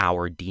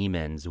our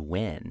demons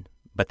win.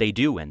 But they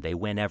do win. They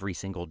win every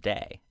single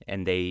day.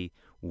 And they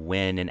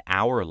win in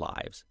our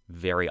lives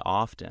very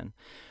often.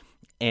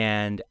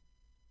 And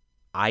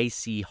I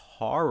see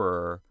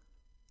horror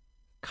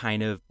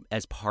kind of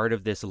as part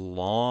of this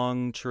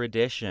long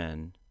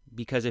tradition.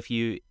 Because if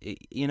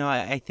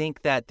I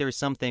think that there's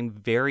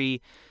something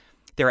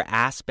there are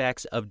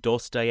aspects of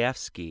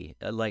Dostoevsky,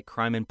 like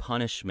Crime and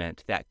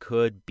Punishment, that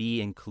could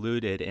be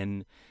included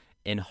in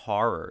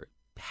horror.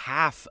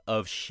 Half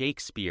of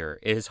Shakespeare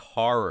is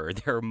horror.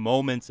 There are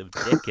moments of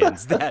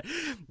Dickens that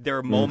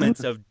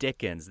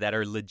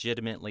are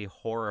legitimately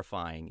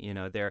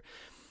horrifying. There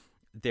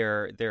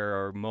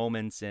are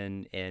moments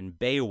in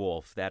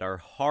Beowulf that are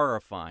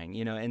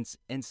horrifying.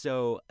 And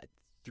so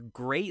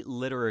great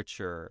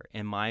literature,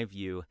 in my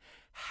view,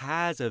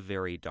 has a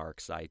very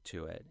dark side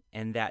to it.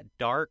 And that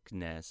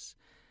darkness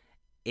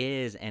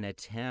is an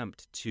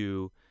attempt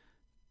to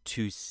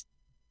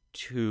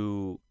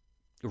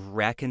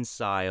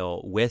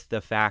reconcile with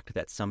the fact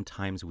that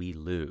sometimes we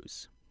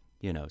lose.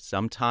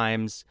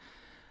 Sometimes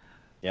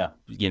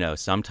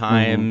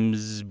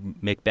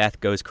Macbeth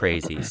goes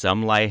crazy.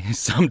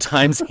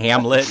 Sometimes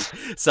Hamlet,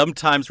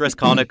 sometimes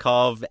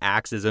Raskolnikov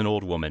acts as an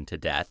old woman to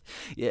death.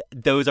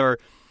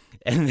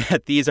 And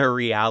that these are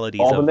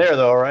realities. All in there,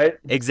 though, right?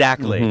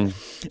 Exactly.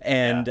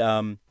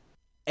 Mm-hmm.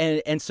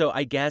 And so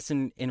I guess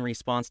in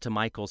response to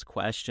Michael's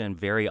question,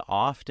 very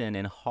often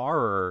in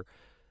horror,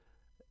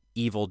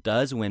 evil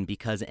does win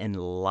because in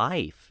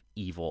life,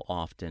 evil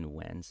often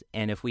wins.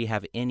 And if we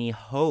have any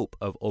hope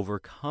of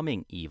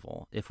overcoming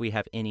evil, if we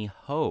have any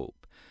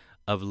hope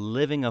of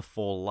living a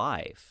full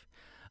life,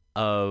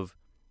 of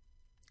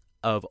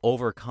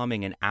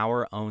overcoming in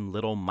our own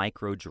little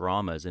micro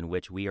dramas in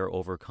which we are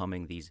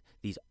overcoming these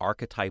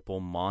archetypal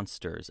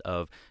monsters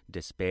of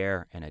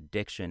despair and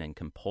addiction and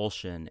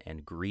compulsion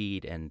and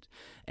greed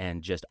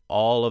and just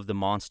all of the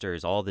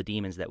monsters, all the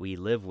demons that we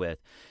live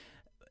with.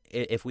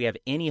 If we have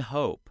any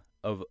hope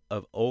of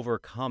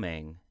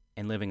overcoming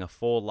and living a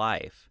full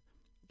life,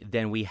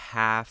 then we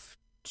have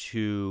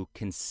to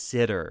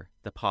consider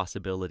the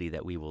possibility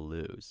that we will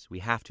lose. We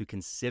have to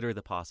consider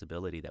the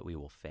possibility that we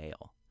will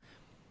fail.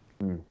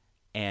 Mm.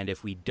 And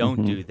if we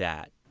don't do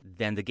that,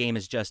 then the game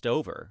is just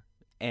over.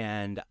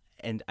 And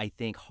I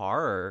think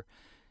horror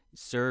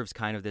serves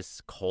kind of this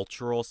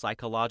cultural,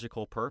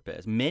 psychological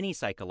purpose, many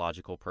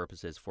psychological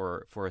purposes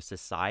for a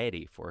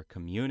society, for a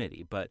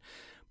community. But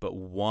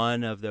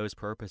one of those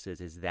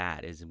purposes is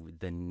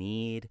the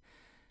need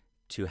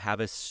to have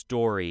a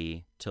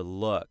story to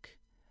look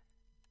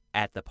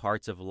at the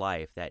parts of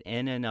life that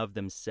in and of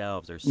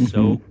themselves are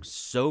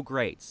so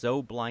great,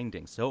 so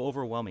blinding, so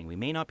overwhelming. We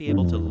may not be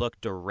able to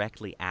look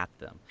directly at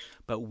them,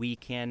 but we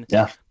can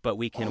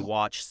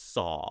watch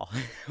Saw,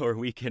 or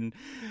we can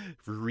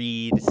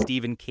read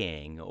Stephen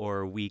King,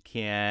 or we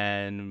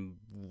can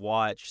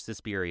watch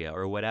Suspiria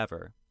or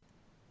whatever.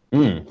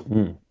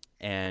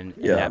 And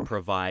that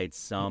provides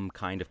some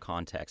kind of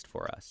context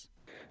for us.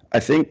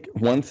 I think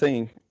one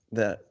thing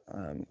that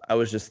I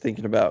was just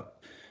thinking about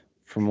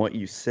from what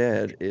you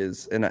said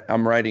is, and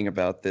I'm writing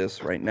about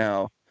this right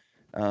now,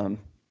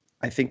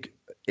 I think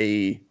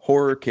a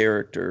horror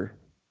character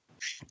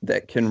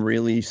that can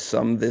really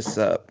sum this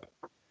up,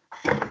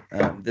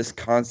 this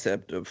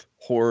concept of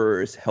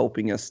horror is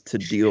helping us to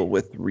deal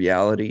with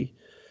reality,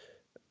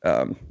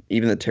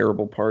 even the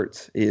terrible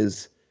parts,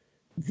 is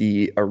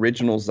the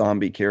original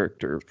zombie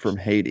character from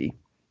Haiti,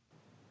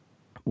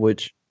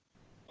 which,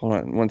 hold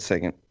on one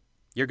second.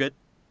 You're good.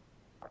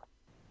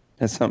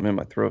 Has something in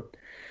my throat.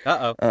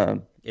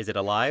 Uh-oh. Is it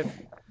alive?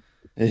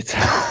 It's.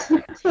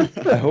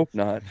 I hope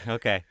not.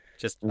 Okay.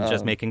 Just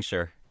making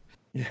sure.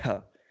 Yeah.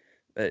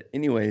 But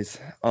anyways,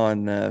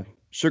 on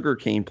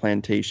sugarcane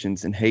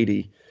plantations in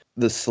Haiti,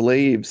 the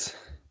slaves,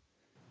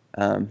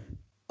 a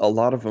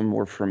lot of them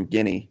were from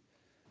Guinea.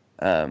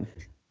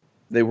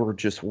 They were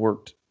just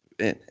worked,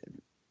 and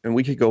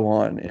we could go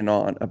on and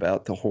on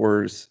about the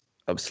horrors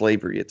of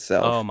slavery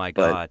itself. Oh my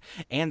God!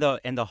 And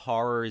the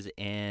horrors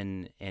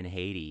in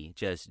Haiti,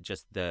 just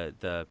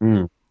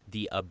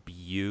the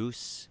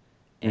abuse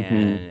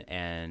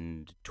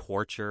and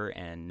torture,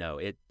 and no,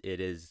 it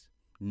is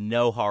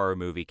no horror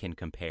movie can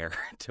compare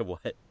to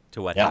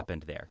what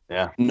happened there.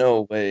 Yeah,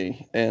 no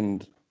way.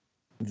 And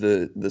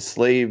the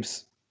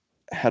slaves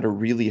had a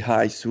really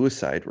high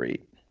suicide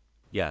rate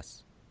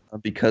Yes.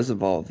 because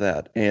of all of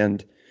that.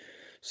 And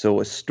so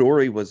a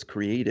story was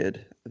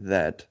created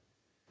that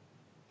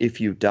if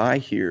you die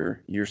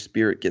here, your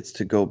spirit gets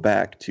to go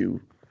back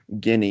to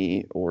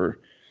Guinea or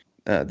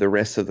the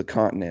rest of the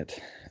continent.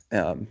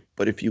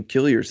 But if you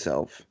kill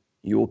yourself,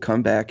 you will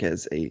come back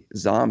as a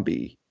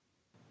zombie.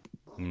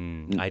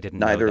 I didn't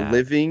know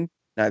that.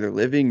 Neither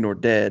living nor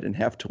dead, and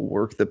have to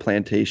work the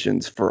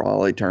plantations for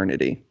all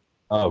eternity.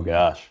 Oh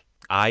gosh.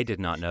 I did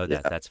not know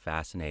that. Yeah. That's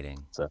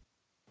fascinating.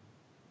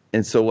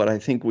 And so what I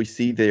think we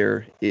see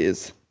there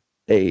is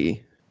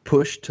a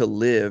push to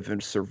live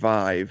and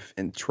survive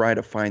and try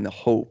to find the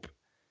hope,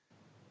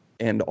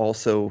 and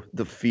also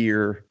the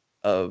fear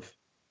of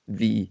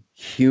the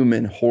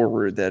human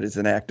horror that is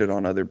enacted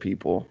on other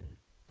people.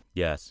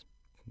 Yes.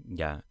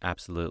 Yeah,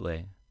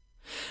 absolutely.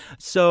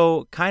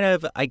 So kind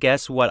of, I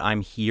guess what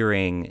I'm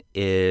hearing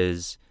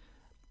is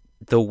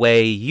the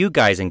way you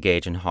guys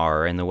engage in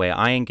horror and the way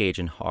I engage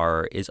in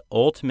horror is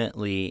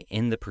ultimately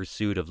in the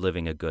pursuit of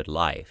living a good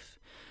life,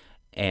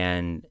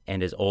 and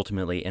is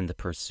ultimately in the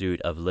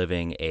pursuit of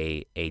living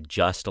a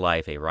just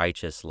life, a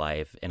righteous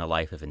life, and a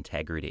life of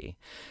integrity.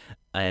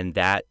 And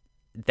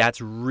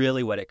that's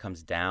really what it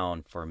comes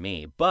down for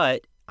me.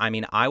 But I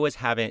mean, I was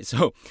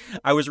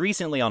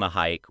recently on a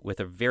hike with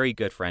a very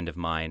good friend of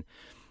mine,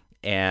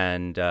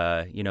 and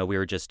we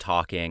were just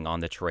talking on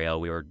the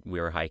trail. We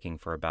were hiking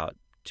for about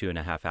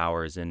 2.5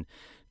 hours, and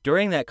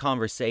during that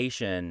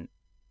conversation,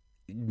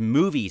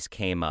 movies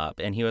came up,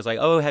 and he was like,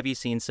 "Oh, have you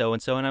seen so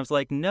and so?" And I was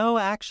like, "No,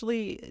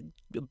 actually,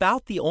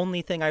 about the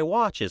only thing I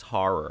watch is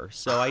horror,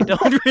 so I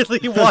don't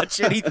really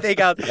watch anything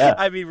else." Yeah.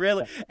 I mean,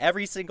 really,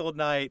 every single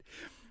night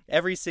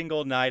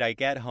I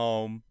get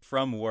home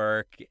from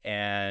work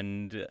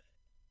and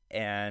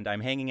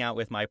I'm hanging out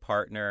with my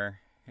partner,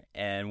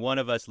 and one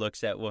of us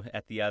looks at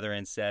the other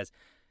and says,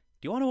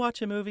 "Do you want to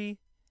watch a movie?"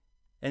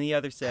 And the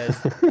other says,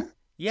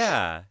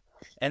 "Yeah."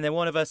 And then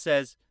one of us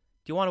says,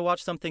 "Do you want to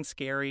watch something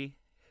scary?"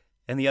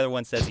 And the other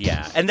one says,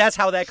 "Yeah." And that's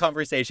how that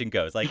conversation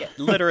goes, like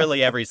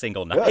literally every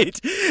single night.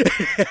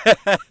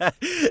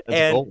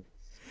 Cool.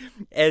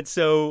 And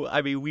so,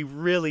 I mean, we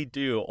really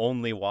do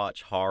only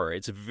watch horror.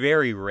 It's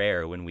very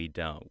rare when we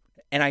don't.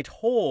 And I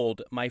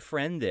told my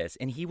friend this,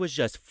 and he was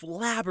just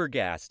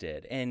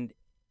flabbergasted. And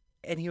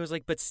he was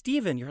like, "But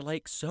Stephen, you're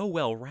like so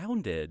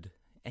well-rounded,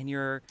 and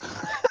you're..."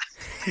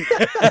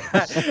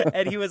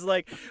 And he was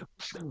like,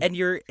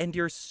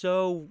 you're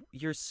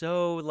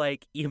so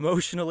like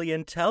emotionally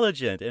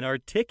intelligent and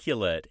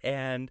articulate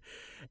and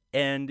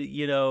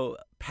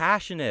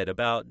passionate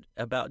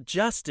about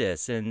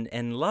justice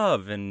and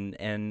love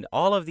and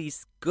all of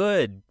these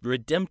good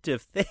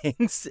redemptive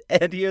things.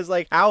 And he was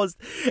like,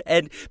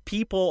 and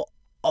people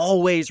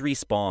always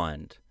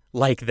respond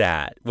like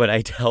that when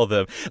I tell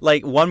them.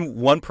 Like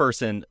one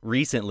person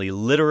recently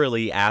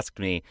literally asked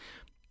me,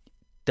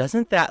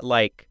 "Doesn't that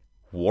like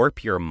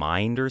warp your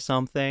mind or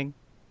something?"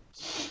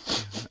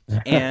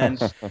 And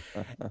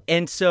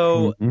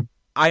so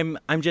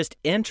I'm just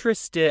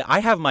interested.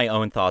 I have my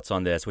own thoughts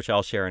on this, which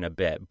I'll share in a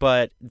bit,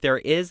 but there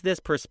is this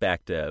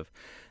perspective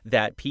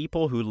that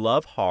people who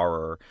love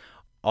horror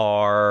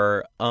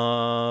are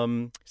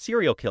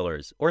serial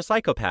killers or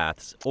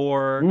psychopaths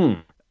or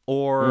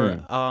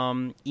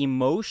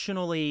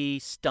emotionally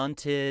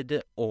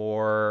stunted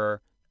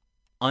or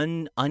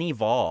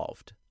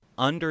unevolved,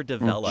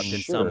 underdeveloped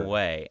in some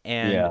way.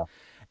 And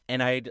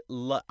I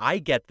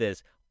get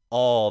this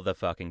all the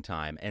fucking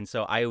time. And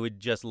so I would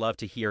just love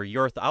to hear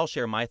I'll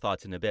share my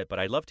thoughts in a bit, but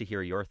I'd love to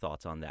hear your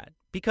thoughts on that.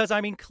 Because, I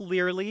mean,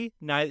 clearly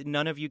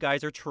none of you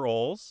guys are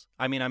trolls.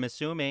 I mean, I'm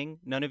assuming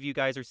none of you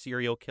guys are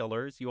serial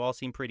killers. You all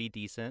seem pretty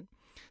decent.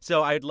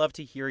 So I'd love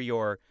to hear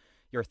your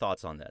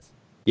thoughts on this.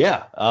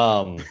 Yeah.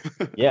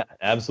 Yeah,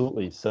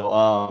 absolutely.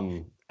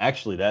 So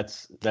actually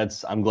that's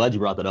I'm glad you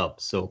brought that up.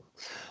 So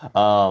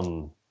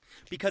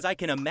because I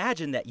can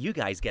imagine that you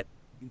guys get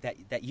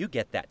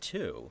that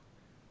too.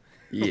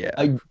 Yeah,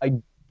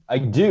 I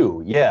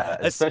do. Yeah,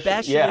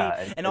 especially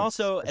yeah, and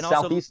also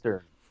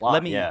Southeastern.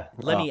 Let me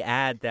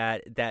add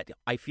that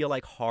I feel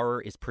like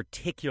horror is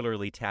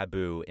particularly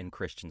taboo in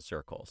Christian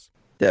circles.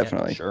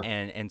 Definitely. Sure.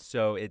 And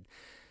so it,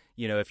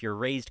 if you're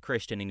raised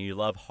Christian and you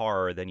love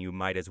horror, then you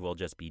might as well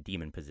just be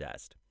demon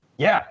possessed.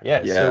 Yeah.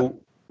 So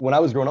when I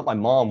was growing up, my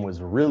mom was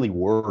really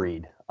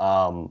worried.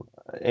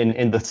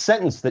 And the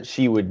sentence that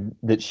she would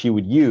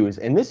use,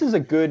 and this is a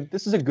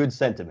good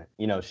sentiment.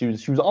 She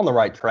was on the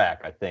right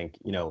track, I think.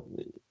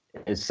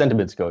 As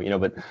sentiments go.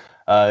 But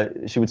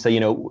she would say,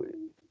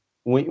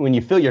 when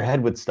you fill your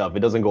head with stuff, it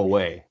doesn't go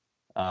away.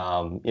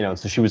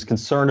 So she was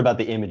concerned about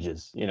the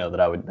images, that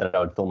I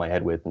would fill my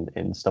head with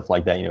and stuff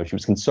like that. She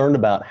was concerned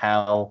about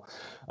how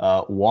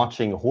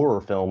watching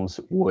horror films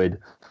would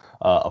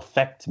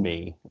affect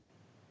me,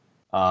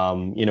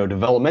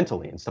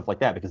 developmentally and stuff like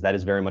that, because that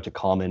is very much a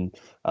common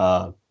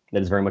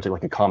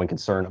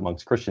concern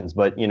amongst Christians.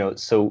 But,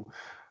 so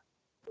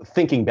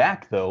thinking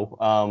back though,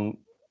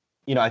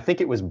 I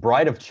think it was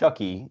Bride of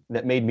Chucky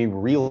that made me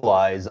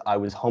realize I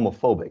was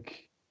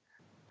homophobic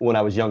when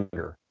I was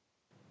younger.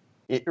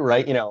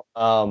 right?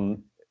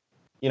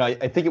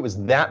 I think it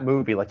was that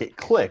movie. Like it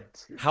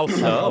clicked. How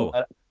so?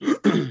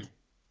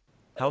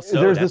 How so?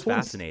 There's That's this one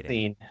fascinating.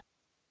 scene.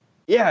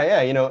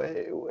 Yeah.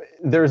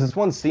 There's this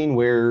one scene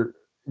where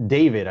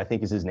David, I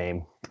think is his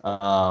name,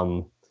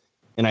 and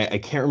I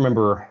can't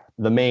remember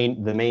the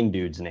main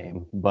dude's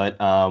name, but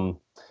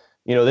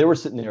they were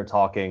sitting there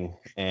talking,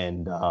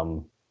 and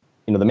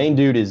the main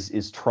dude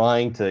is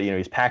trying to,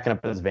 he's packing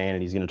up his van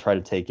and he's going to try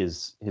to take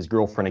his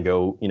girlfriend and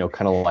go,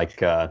 kind of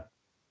like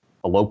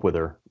elope with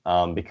her,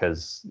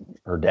 because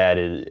her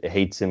dad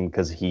hates him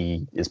because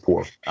he is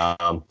poor.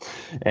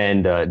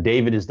 And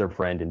David is their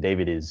friend, and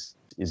David is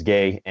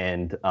gay,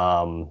 and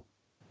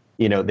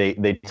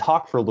they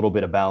talk for a little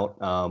bit about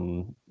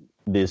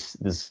this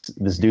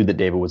dude that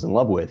David was in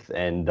love with,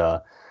 and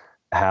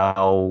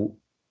how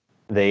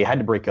they had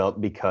to break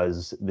up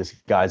because this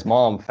guy's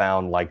mom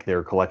found like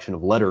their collection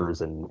of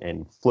letters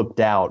and flipped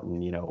out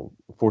and,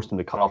 forced him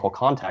to cut off all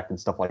contact and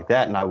stuff like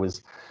that. And I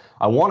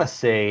want to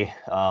say,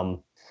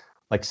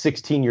 like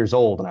 16 years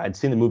old, and I'd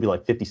seen the movie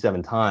like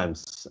 57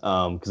 times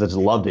because I just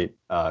loved it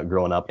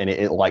growing up. And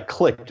it like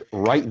clicked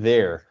right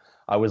there.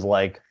 I was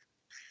like,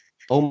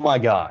 oh my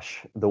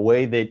gosh, the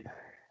way that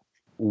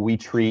we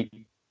treat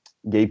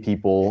gay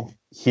people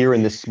here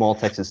in this small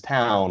Texas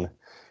town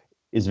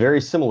is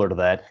very similar to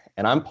that,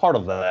 and I'm part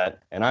of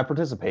that, and I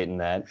participate in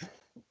that,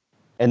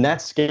 and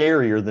that's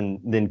scarier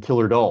than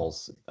Killer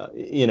Dolls,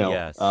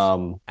 Yes,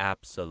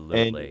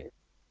 absolutely.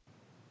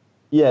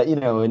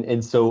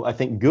 And so I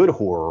think good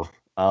horror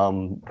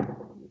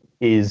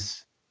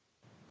is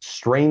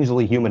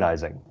strangely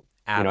humanizing.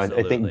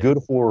 Absolutely. I think good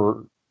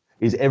horror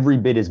is every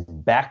bit as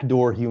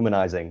backdoor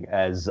humanizing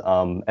as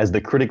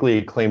the critically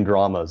acclaimed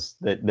dramas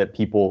that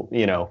people,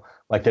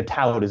 like to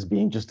tout as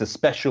being just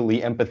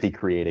especially empathy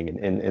creating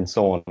and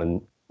so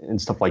on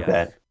and stuff like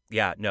that.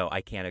 Yeah, no,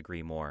 I can't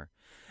agree more.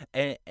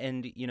 And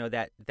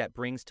that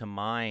brings to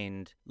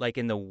mind, like,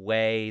 in the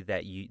way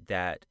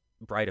that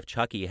Bride of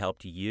Chucky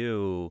helped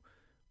you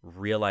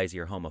realize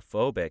you're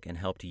homophobic and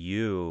helped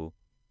you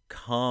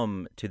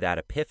come to that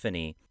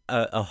epiphany.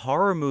 A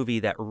horror movie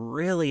that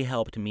really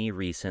helped me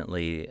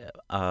recently,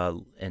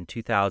 in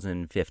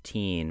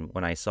 2015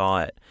 when I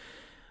saw it,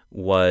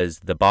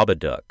 was The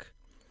Babadook.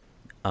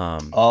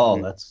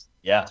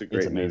 It's a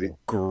great movie.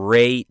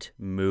 Great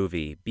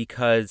movie,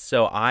 because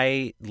so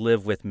I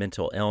live with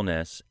mental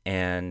illness,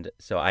 and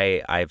so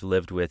I've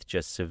lived with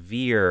just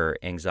severe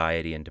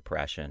anxiety and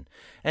depression,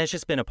 and it's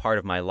just been a part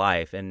of my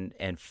life, and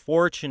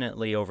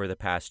fortunately over the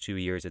past 2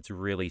 years it's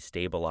really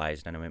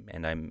stabilized,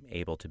 and I'm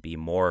able to be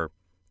more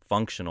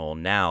functional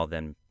now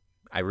than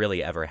I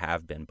really ever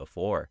have been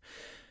before.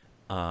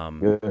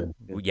 Good.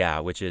 Yeah,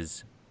 which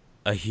is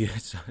a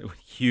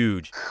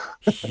huge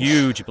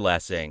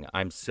blessing.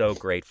 I'm so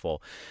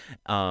grateful.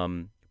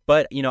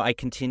 But, I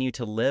continue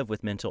to live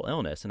with mental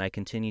illness, and I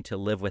continue to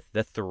live with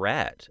the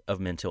threat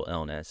of mental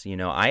illness.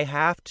 I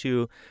have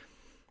to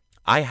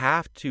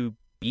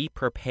be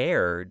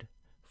prepared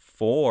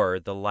for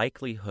the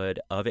likelihood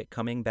of it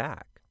coming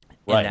back.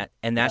 Right.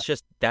 And that's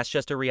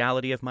just a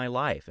reality of my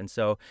life. And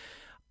so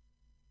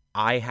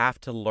I have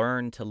to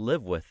learn to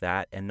live with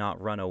that and not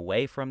run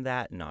away from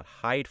that and not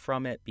hide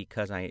from it,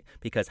 because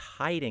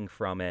hiding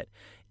from it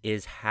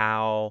is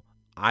how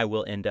I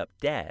will end up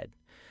dead.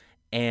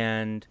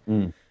 And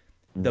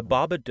The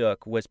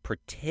Babadook was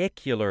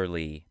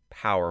particularly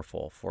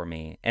powerful for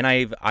me. And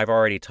I've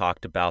already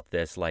talked about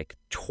this like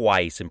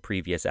twice in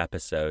previous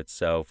episodes.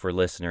 So for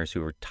listeners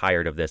who are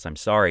tired of this, I'm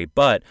sorry.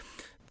 But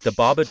The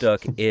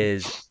Babadook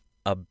is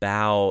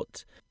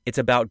about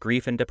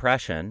grief and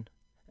depression.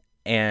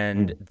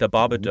 And the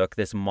Babadook,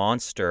 this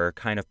monster,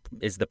 kind of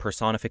is the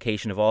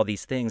personification of all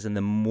these things. And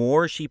the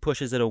more she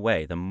pushes it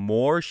away, the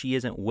more she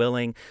isn't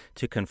willing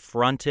to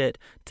confront it,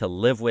 to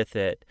live with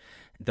it,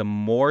 the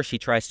more she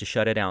tries to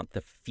shut it out,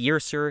 the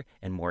fiercer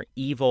and more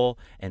evil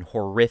and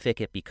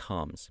horrific it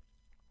becomes.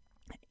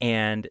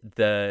 And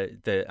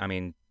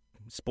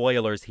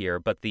spoilers here,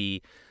 but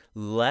the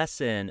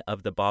lesson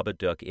of the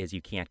Babadook is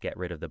you can't get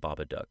rid of the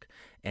Babadook,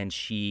 and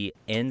she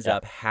ends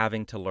up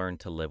having to learn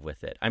to live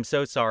with it. I'm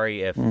so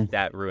sorry if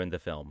that ruined the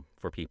film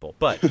for people,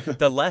 but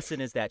the lesson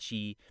is that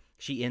she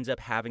ends up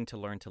having to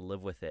learn to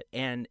live with it.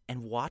 And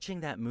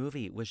watching that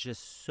movie was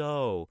just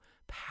so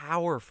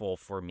powerful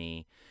for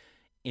me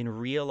in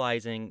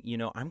realizing,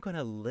 I'm going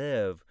to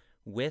live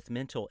with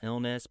mental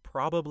illness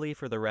probably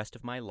for the rest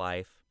of my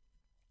life.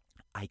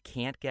 I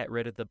can't get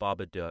rid of the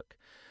Babadook,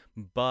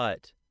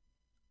 but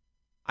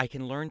I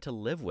can learn to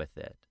live with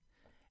it,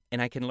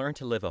 and I can learn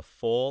to live a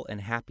full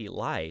and happy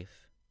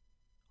life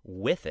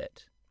with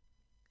it.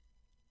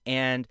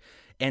 And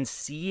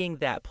seeing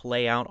that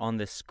play out on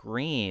the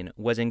screen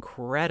was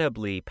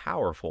incredibly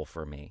powerful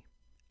for me,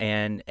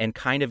 and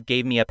kind of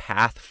gave me a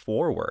path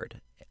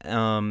forward.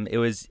 It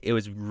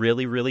was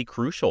really, really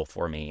crucial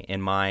for me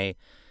in my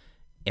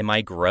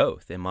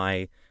growth, in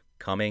my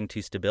coming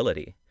to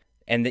stability.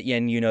 And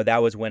that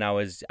was when I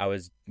was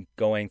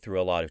going through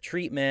a lot of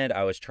treatment.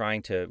 I was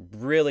trying to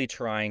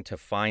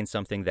find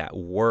something that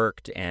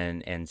worked,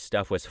 and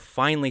stuff was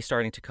finally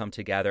starting to come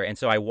together. And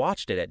so I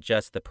watched it at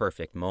just the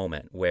perfect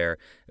moment where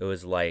it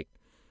was like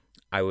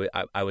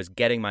I was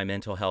getting my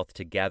mental health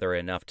together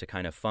enough to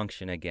kind of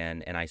function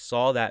again. And I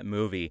saw that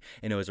movie,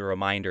 and it was a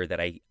reminder that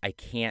I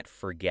can't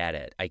forget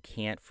it. I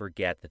can't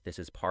forget that this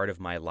is part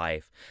of my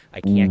life. I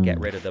can't get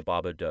rid of the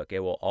Babadook. It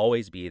will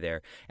always be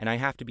there. And I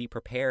have to be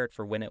prepared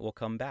for when it will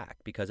come back,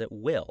 because it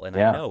will. And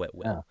I know it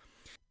will.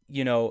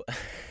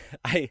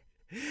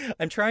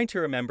 I'm trying to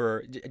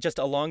remember just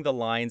along the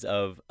lines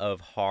of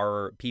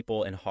horror,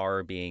 people in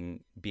horror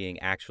being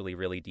actually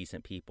really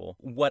decent people.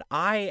 What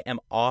I am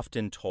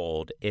often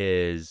told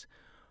is,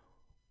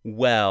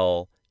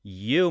 well,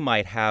 you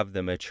might have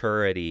the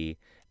maturity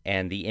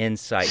and the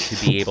insight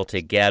to be able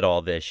to get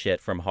all this shit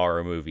from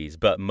horror movies,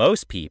 but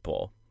most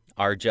people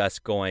are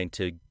just going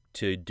to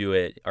do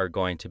it, are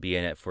going to be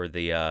in it for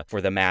the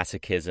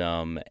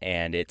masochism,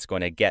 and it's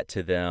going to get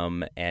to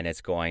them, and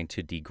it's going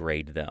to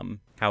degrade them.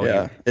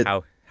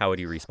 How would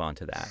you respond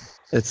to that?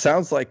 It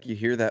sounds like you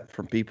hear that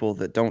from people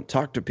that don't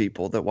talk to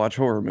people that watch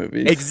horror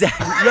movies.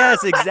 Exactly.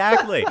 Yes,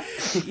 exactly.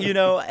 And,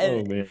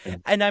 Oh, man.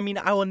 and I mean,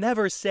 I will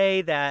never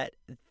say that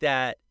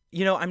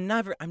I'm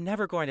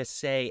never going to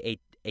say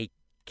a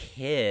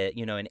kid,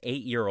 an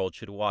 8-year-old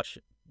should watch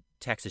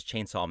Texas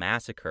Chainsaw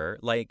Massacre.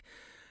 Like,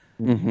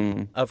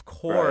 of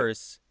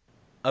course,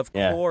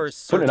 putting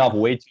it off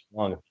way too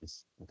long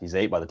if he's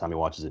 8 by the time he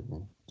watches it.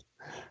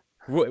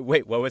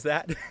 Wait, what was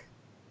that?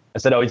 I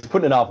said, he's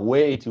putting it off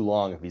way too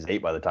long if he's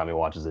 8 by the time he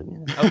watches it.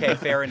 Okay,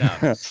 fair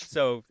enough.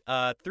 So,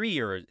 3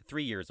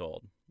 years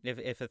old.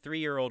 If a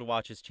 3-year-old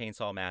watches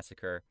Chainsaw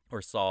Massacre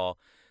or Saw,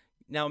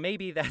 now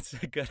maybe that's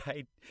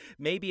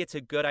maybe it's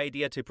a good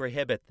idea to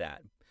prohibit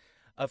that,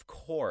 of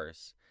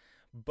course.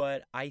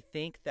 But I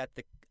think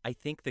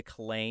the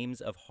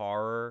claims of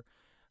horror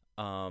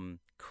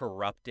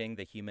corrupting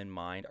the human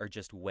mind are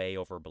just way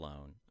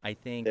overblown. I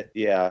think.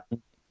 Yeah.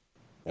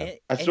 Go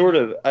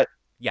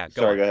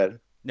ahead.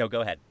 No,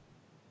 go ahead.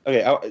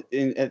 Okay,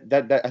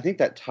 I think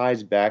that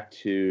ties back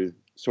to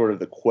sort of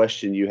the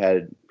question you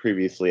had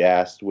previously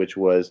asked, which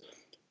was,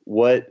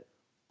 why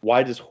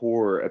does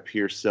horror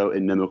appear so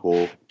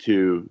inimical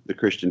to the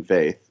Christian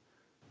faith?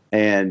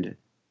 And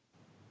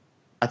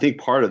I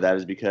think part of that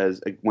is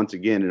because, once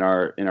again, in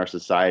our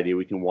society,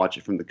 we can watch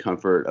it from the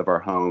comfort of our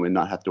home and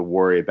not have to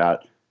worry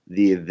about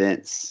the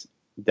events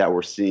that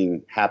we're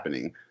seeing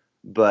happening.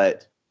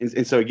 But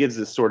and so it gives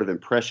this sort of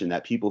impression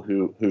that people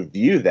who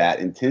view that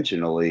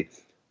intentionally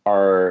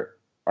are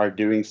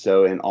doing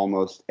so in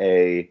almost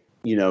a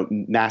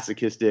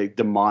masochistic,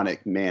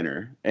 demonic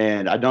manner.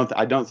 And I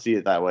don't see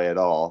it that way at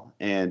all.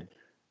 And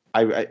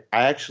I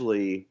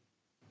actually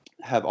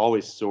have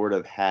always sort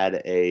of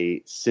had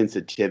a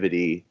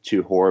sensitivity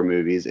to horror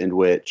movies in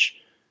which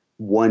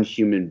one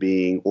human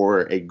being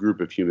or a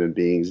group of human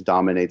beings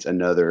dominates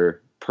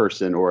another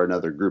person or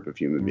another group of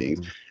human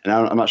beings. And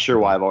I'm not sure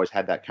why I've always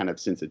had that kind of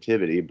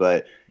sensitivity,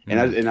 but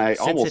I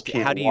almost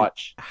can't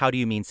watch. How do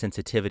you mean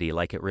sensitivity?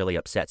 Like it really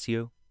upsets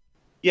you?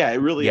 Yeah, it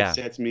really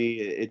upsets me.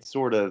 It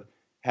sort of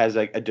has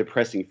like a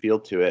depressing feel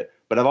to it,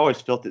 but I've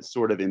always felt it's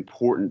sort of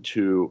important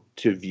to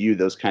view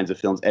those kinds of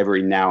films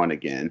every now and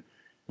again.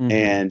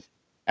 And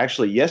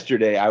actually,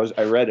 yesterday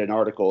I read an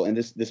article, and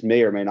this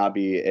may or may not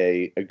be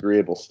a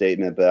agreeable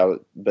statement,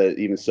 but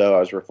even so, I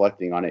was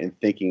reflecting on it and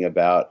thinking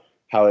about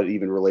how it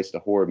even relates to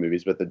horror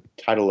movies. But the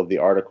title of the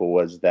article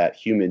was that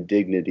human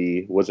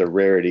dignity was a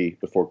rarity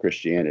before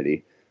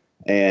Christianity.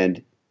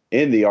 And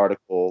in the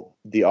article,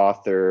 the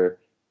author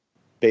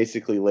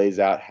basically lays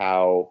out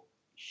how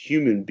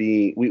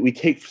we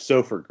take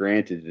so for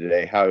granted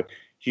today how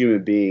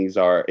human beings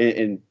are,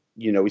 and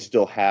we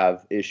still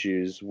have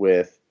issues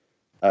with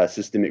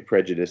systemic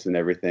prejudice and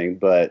everything,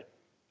 but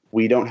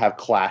we don't have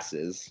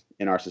classes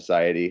in our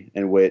society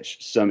in which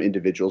some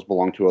individuals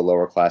belong to a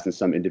lower class and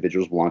some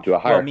individuals belong to a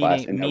higher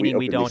class. Meaning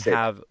we don't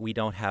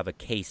have a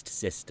caste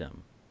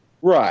system.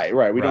 Right.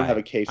 We don't have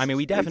a caste. I mean,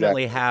 we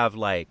definitely have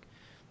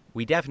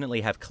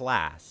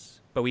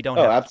class, but we don't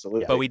have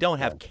absolutely. But we don't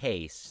have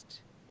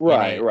caste.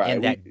 Right.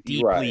 In that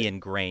deeply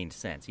ingrained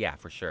sense. Yeah,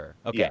 for sure.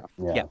 Okay.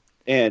 Yeah.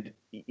 And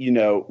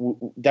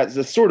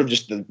that's sort of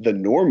just the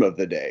norm of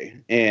the day.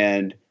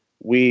 And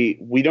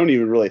we don't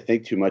even really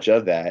think too much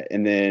of that.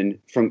 And then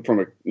from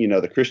a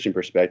the Christian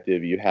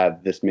perspective, you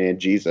have this man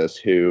Jesus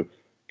who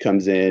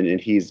comes in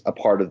and he's a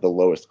part of the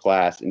lowest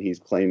class, and he's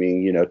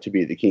claiming to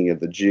be the king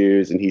of the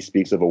Jews, and he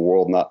speaks of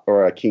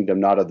a kingdom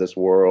not of this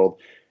world,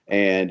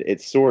 and he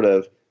sort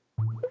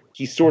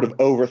of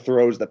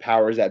overthrows the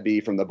powers that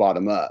be from the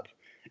bottom up.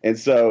 And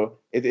so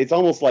it's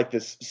almost like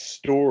this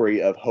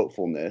story of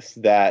hopefulness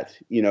that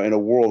in a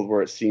world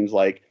where it seems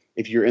like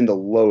if you're in the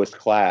lowest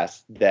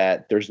class,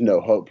 that there's no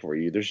hope for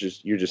you.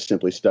 You're just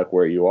simply stuck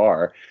where you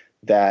are.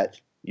 That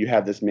you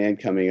have this man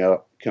coming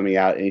out,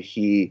 and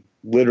he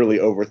literally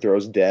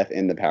overthrows death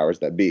and the powers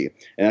that be.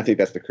 And I think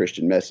that's the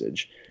Christian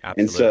message.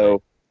 Absolutely. And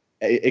so,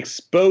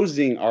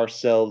 exposing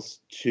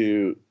ourselves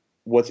to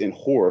what's in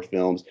horror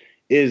films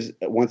is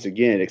once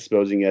again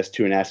exposing us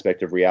to an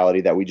aspect of reality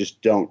that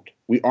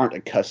we aren't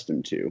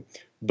accustomed to.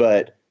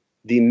 But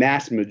the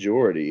mass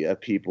majority of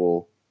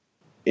people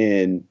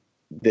in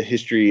the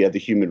history of the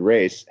human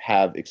race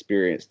have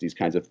experienced these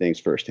kinds of things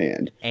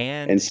firsthand.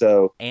 And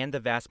so the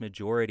vast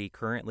majority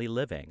currently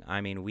living.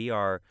 I mean, we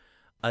are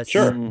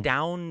Sure.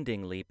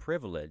 astoundingly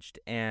privileged.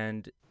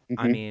 And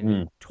I Mhm.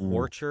 mean,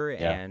 torture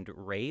Yeah. and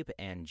rape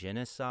and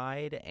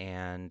genocide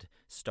and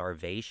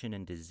starvation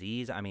and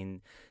disease. I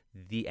mean,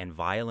 and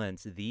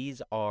violence,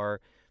 these are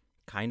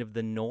kind of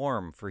the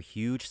norm for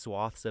huge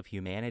swaths of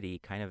humanity,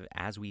 kind of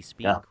as we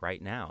speak Yeah.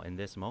 right now in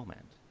this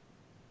moment.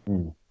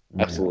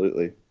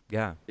 Absolutely.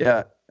 Yeah.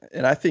 Yeah,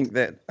 and I think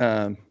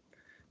that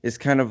is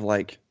kind of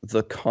like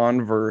the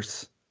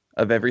converse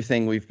of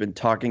everything we've been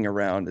talking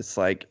around. It's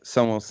like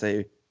someone will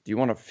say, do you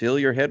want to fill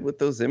your head with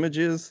those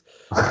images?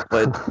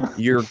 But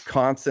you're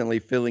constantly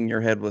filling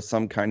your head with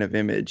some kind of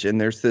image. And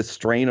there's this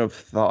strain of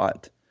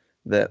thought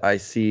that I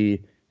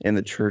see in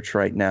the church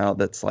right now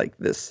that's like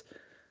this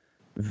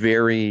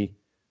very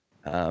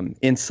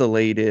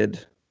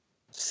insulated,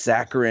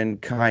 saccharine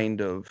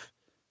kind of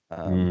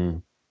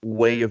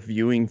way of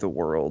viewing the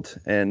world.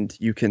 And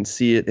you can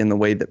see it in the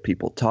way that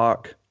people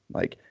talk.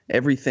 Like,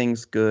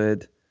 everything's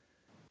good.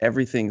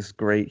 Everything's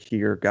great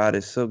here. God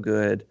is so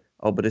good.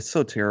 Oh, but it's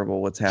so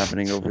terrible what's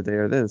happening over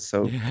there. That is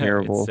so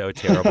terrible. It's so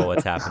terrible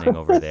what's happening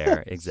over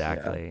there.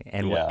 Exactly.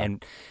 Yeah.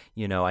 And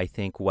I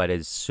think what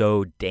is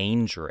so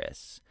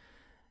dangerous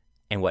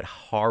and what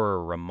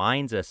horror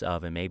reminds us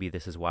of, and maybe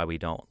this is why we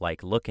don't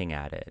like looking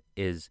at it,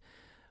 is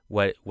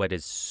what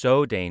is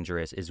so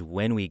dangerous is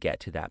when we get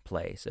to that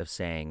place of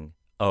saying,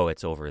 oh,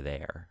 it's over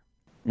there.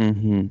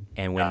 Mm-hmm.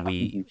 And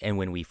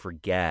when we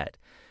forget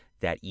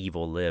that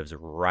evil lives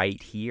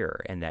right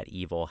here, and that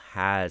evil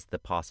has the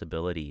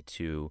possibility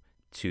to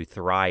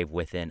thrive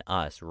within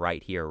us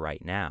right here,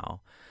 right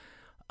now.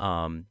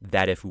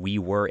 That if we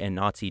were in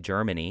Nazi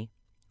Germany,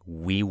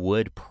 we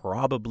would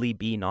probably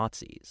be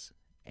Nazis.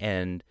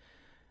 And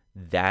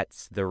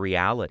that's the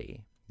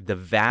reality. The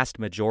vast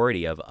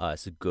majority of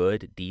us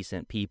good,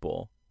 decent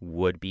people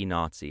would be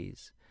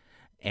Nazis.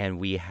 And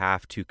we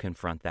have to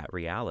confront that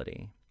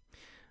reality.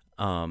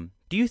 Do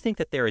you think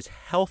that there is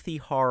healthy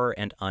horror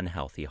and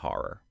unhealthy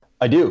horror?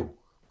 I do.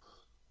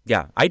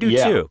 Yeah, I do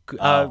too.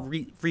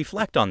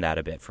 Reflect on that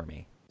a bit for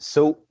me.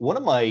 So one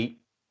of my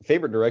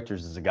favorite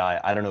directors is a guy,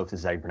 I don't know if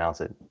this is how you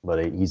pronounce it,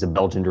 but he's a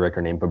Belgian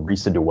director named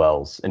Fabrice de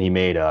Wells, and he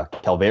made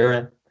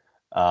Calvaire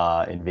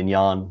and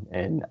Vignon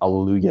and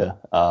Alleluia,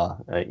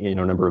 a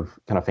number of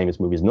kind of famous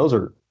movies. And those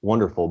are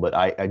wonderful, but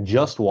I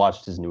just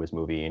watched his newest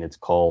movie, and it's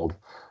called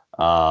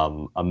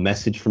A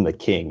Message from the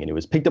King, and it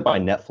was picked up by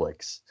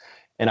Netflix.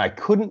 And I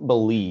couldn't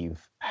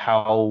believe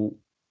how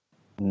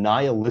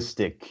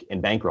nihilistic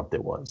and bankrupt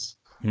it was.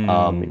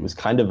 It was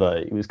kind of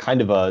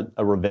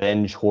a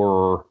revenge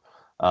horror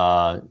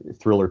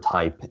thriller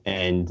type,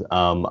 and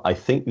I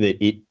think that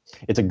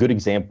it's a good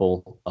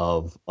example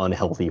of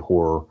unhealthy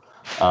horror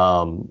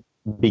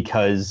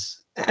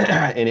because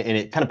and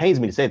it kind of pains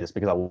me to say this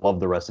because I love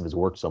the rest of his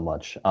work so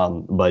much.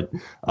 But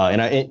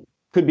it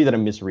could be that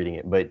I'm misreading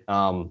it, but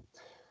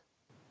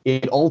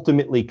it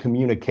ultimately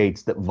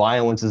communicates that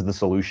violence is the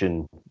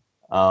solution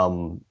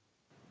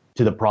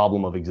to the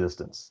problem of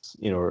existence,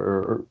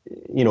 or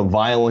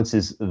violence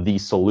is the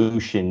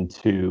solution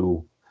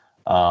to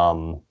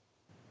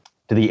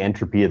the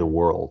entropy of the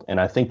world. And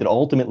I think that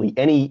ultimately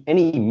any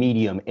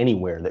medium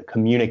anywhere that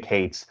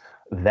communicates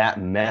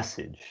that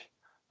message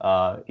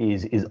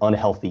is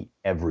unhealthy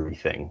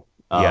everything.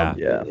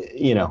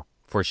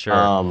 For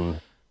sure.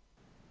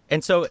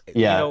 And so,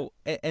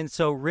 and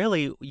so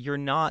really you're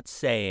not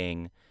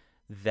saying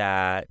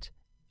that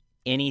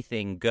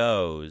anything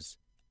goes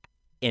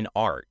in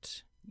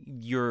art.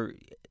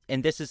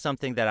 And this is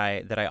something that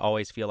I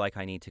always feel like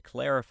I need to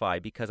clarify,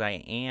 because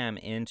I am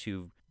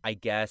into, I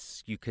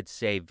guess you could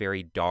say,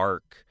 very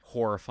dark,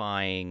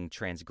 horrifying,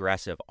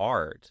 transgressive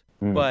art.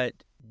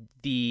 But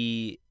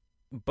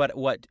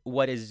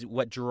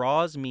what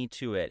draws me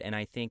to it, and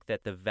I think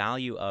that the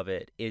value of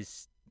it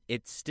is,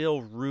 it's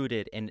still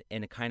rooted in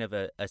a kind of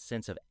a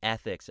sense of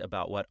ethics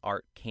about what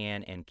art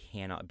can and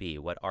cannot be,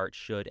 what art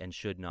should and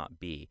should not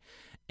be.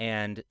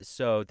 And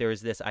so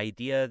there's this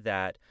idea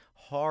that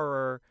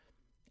horror,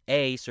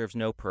 serves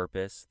no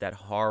purpose, that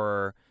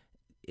horror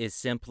is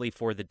simply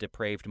for the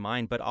depraved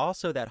mind, but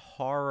also that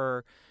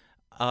horror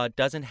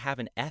doesn't have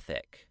an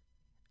ethic,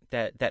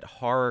 that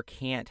horror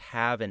can't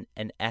have an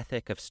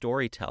ethic of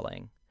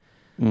storytelling.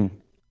 And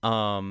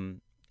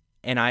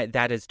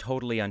that is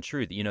totally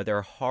untrue. There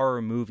are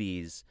horror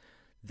movies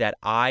that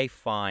I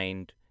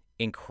find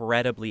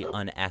incredibly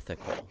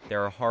unethical.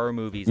 There are horror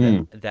movies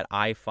that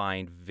I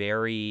find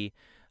very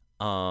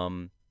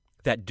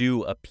that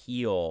do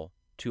appeal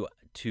to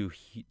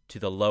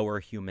the lower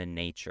human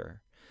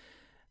nature.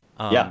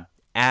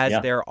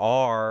 There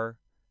are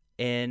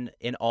in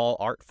all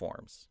art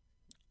forms.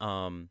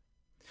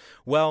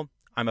 Well,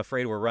 I'm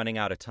afraid we're running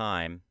out of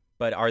time,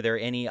 but are there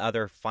any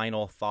other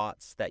final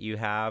thoughts that you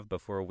have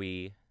before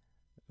we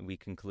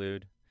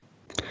conclude?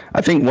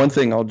 I think one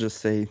thing I'll just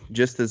say,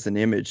 just as an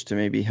image to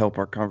maybe help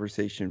our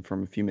conversation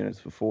from a few minutes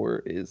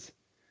before, is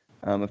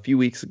a few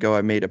weeks ago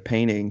I made a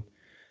painting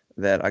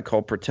that I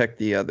call Protect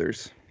the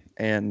Others.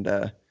 And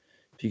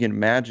if you can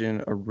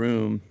imagine a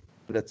room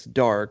that's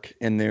dark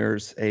and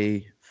there's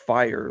a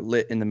fire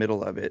lit in the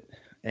middle of it,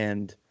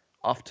 and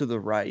off to the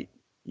right,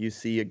 you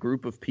see a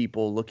group of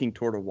people looking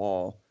toward a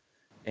wall,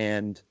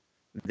 and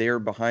they're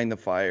behind the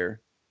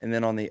fire. And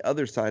then on the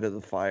other side of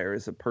the fire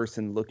is a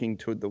person looking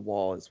toward the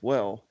wall as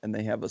well, and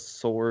they have a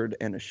sword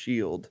and a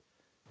shield.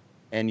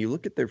 And you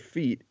look at their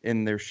feet,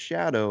 and their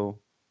shadow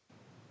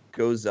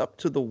goes up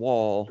to the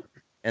wall,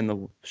 and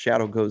the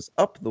shadow goes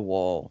up the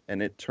wall,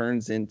 and it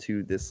turns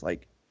into this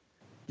like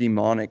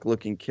demonic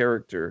looking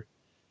character.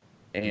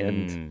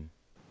 And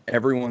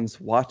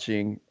everyone's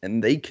watching,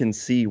 and they can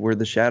see where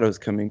the shadow's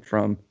coming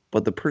from,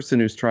 but the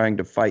person who's trying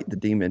to fight the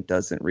demon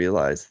doesn't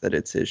realize that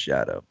it's his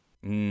shadow.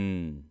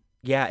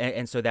 Yeah,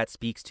 and so that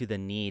speaks to the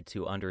need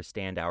to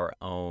understand our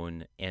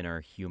own inner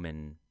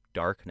human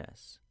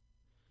darkness.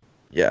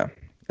 Yeah,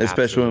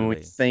 especially Absolutely. when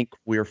we think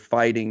we're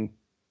fighting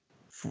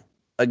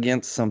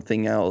against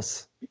something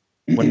else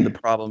when the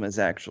problem is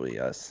actually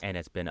us. And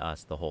it's been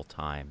us the whole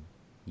time.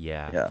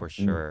 Yeah, Yeah. for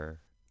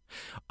sure.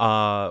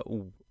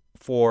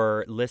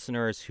 For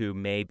listeners who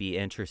may be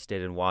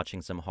interested in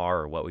watching some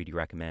horror, what would you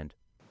recommend?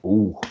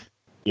 Ooh,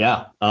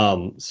 yeah.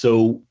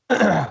 So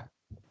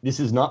this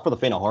is not for the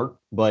faint of heart,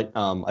 but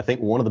I think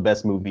one of the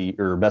best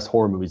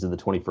horror movies of the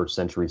 21st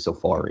century so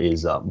far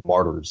is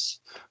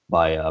Martyrs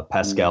by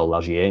Pascal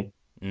Laugier.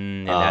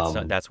 And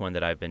that's one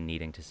that I've been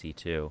needing to see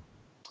too.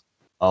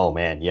 Oh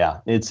man, yeah.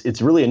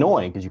 It's really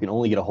annoying because you can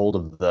only get a hold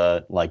of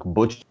the like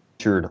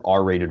butchered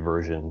R-rated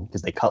version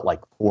because they cut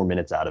like 4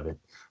 minutes out of it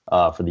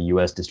for the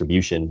U.S.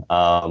 distribution.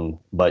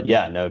 But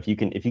yeah, no, if you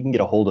can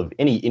get a hold of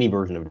any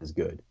version of it is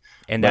good.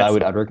 And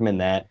I'd recommend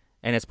that.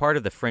 And it's part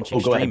of the French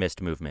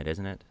extremist movement,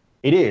 isn't it?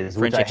 It is.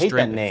 French which I hate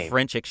that name.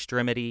 French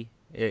extremity,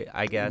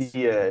 I guess.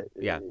 Yeah.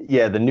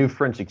 Yeah. The new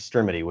French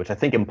extremity, which I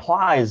think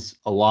implies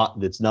a lot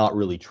that's not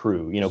really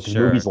true. You know, because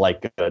Sure. movies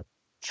like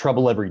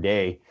Trouble Every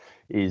Day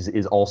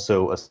is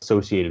also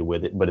associated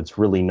with it, but it's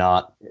really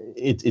not.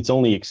 It's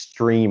only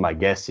extreme, I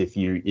guess, if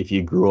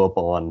you grew up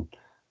on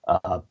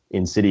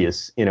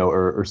Insidious, you know,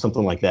 or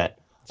something like that.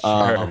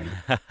 Sure.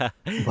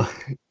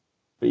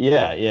 But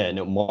yeah,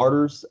 no,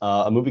 Martyrs,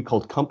 a movie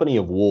called Company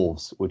of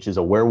Wolves, which is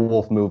a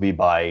werewolf movie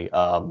by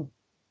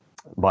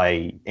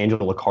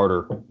Angela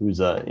Carter,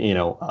 who's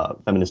a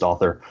feminist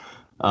author.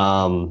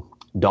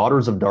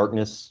 Daughters of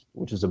Darkness,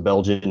 which is a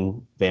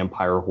Belgian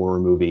vampire horror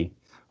movie.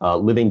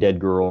 Living Dead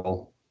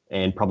Girl,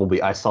 and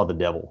probably I Saw the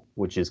Devil,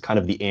 which is kind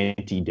of the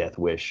anti-Death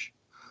Wish,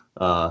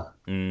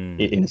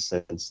 in a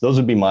sense. Those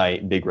would be my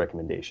big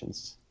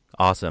recommendations.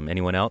 Awesome.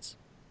 Anyone else?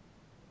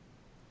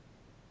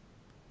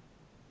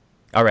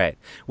 All right.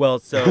 Well,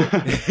 so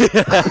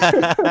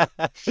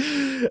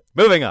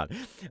moving on.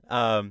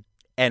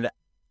 And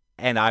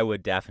I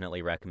would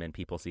definitely recommend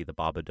people see The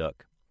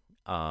Babadook.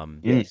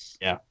 Yes.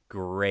 Yeah.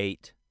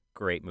 Great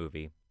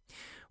movie.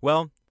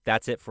 Well,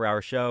 that's it for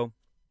our show.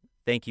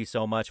 Thank you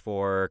so much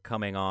for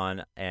coming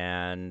on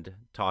and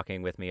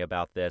talking with me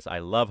about this. I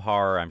love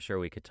horror. I'm sure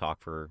we could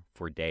talk for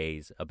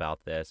days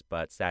about this,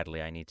 but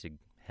sadly I need to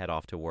head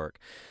off to work.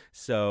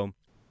 So,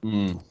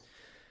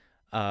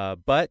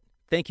 but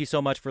thank you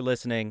so much for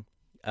listening.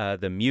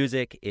 The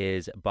music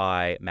is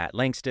by Matt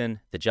Langston,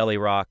 The Jelly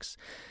Rocks,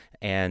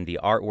 and the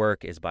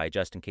artwork is by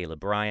Justin Caleb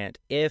Bryant.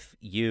 If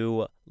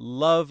you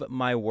love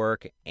my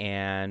work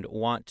and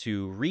want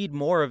to read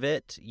more of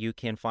it, you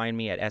can find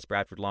me at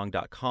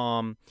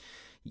sbradfordlong.com.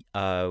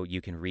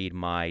 You can read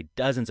my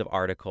dozens of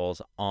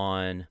articles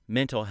on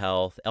mental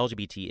health,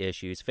 LGBT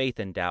issues, faith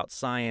and doubt,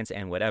 science,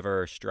 and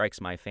whatever strikes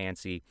my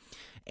fancy.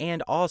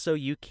 And also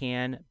you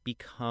can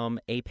become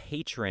a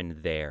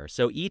patron there.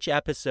 So each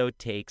episode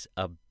takes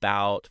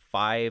about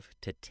 5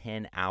 to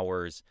 10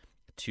 hours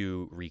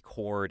to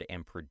record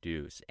and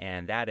produce.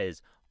 And that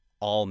is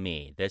all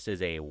me. This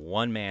is a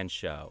one-man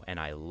show, and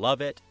I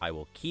love it. I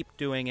will keep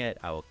doing it.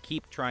 I will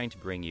keep trying to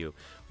bring you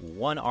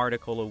one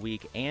article a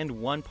week and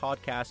one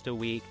podcast a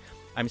week.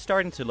 I'm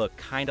starting to look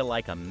kind of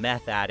like a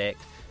meth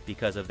addict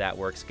because of that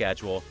work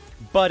schedule,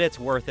 but it's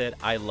worth it.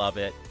 I love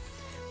it.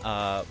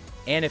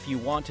 And if you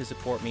want to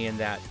support me in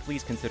that,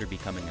 please consider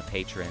becoming a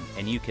patron,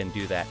 and you can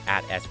do that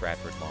at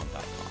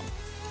sbradfordlong.com.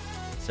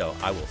 So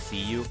I will see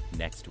you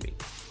next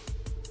week.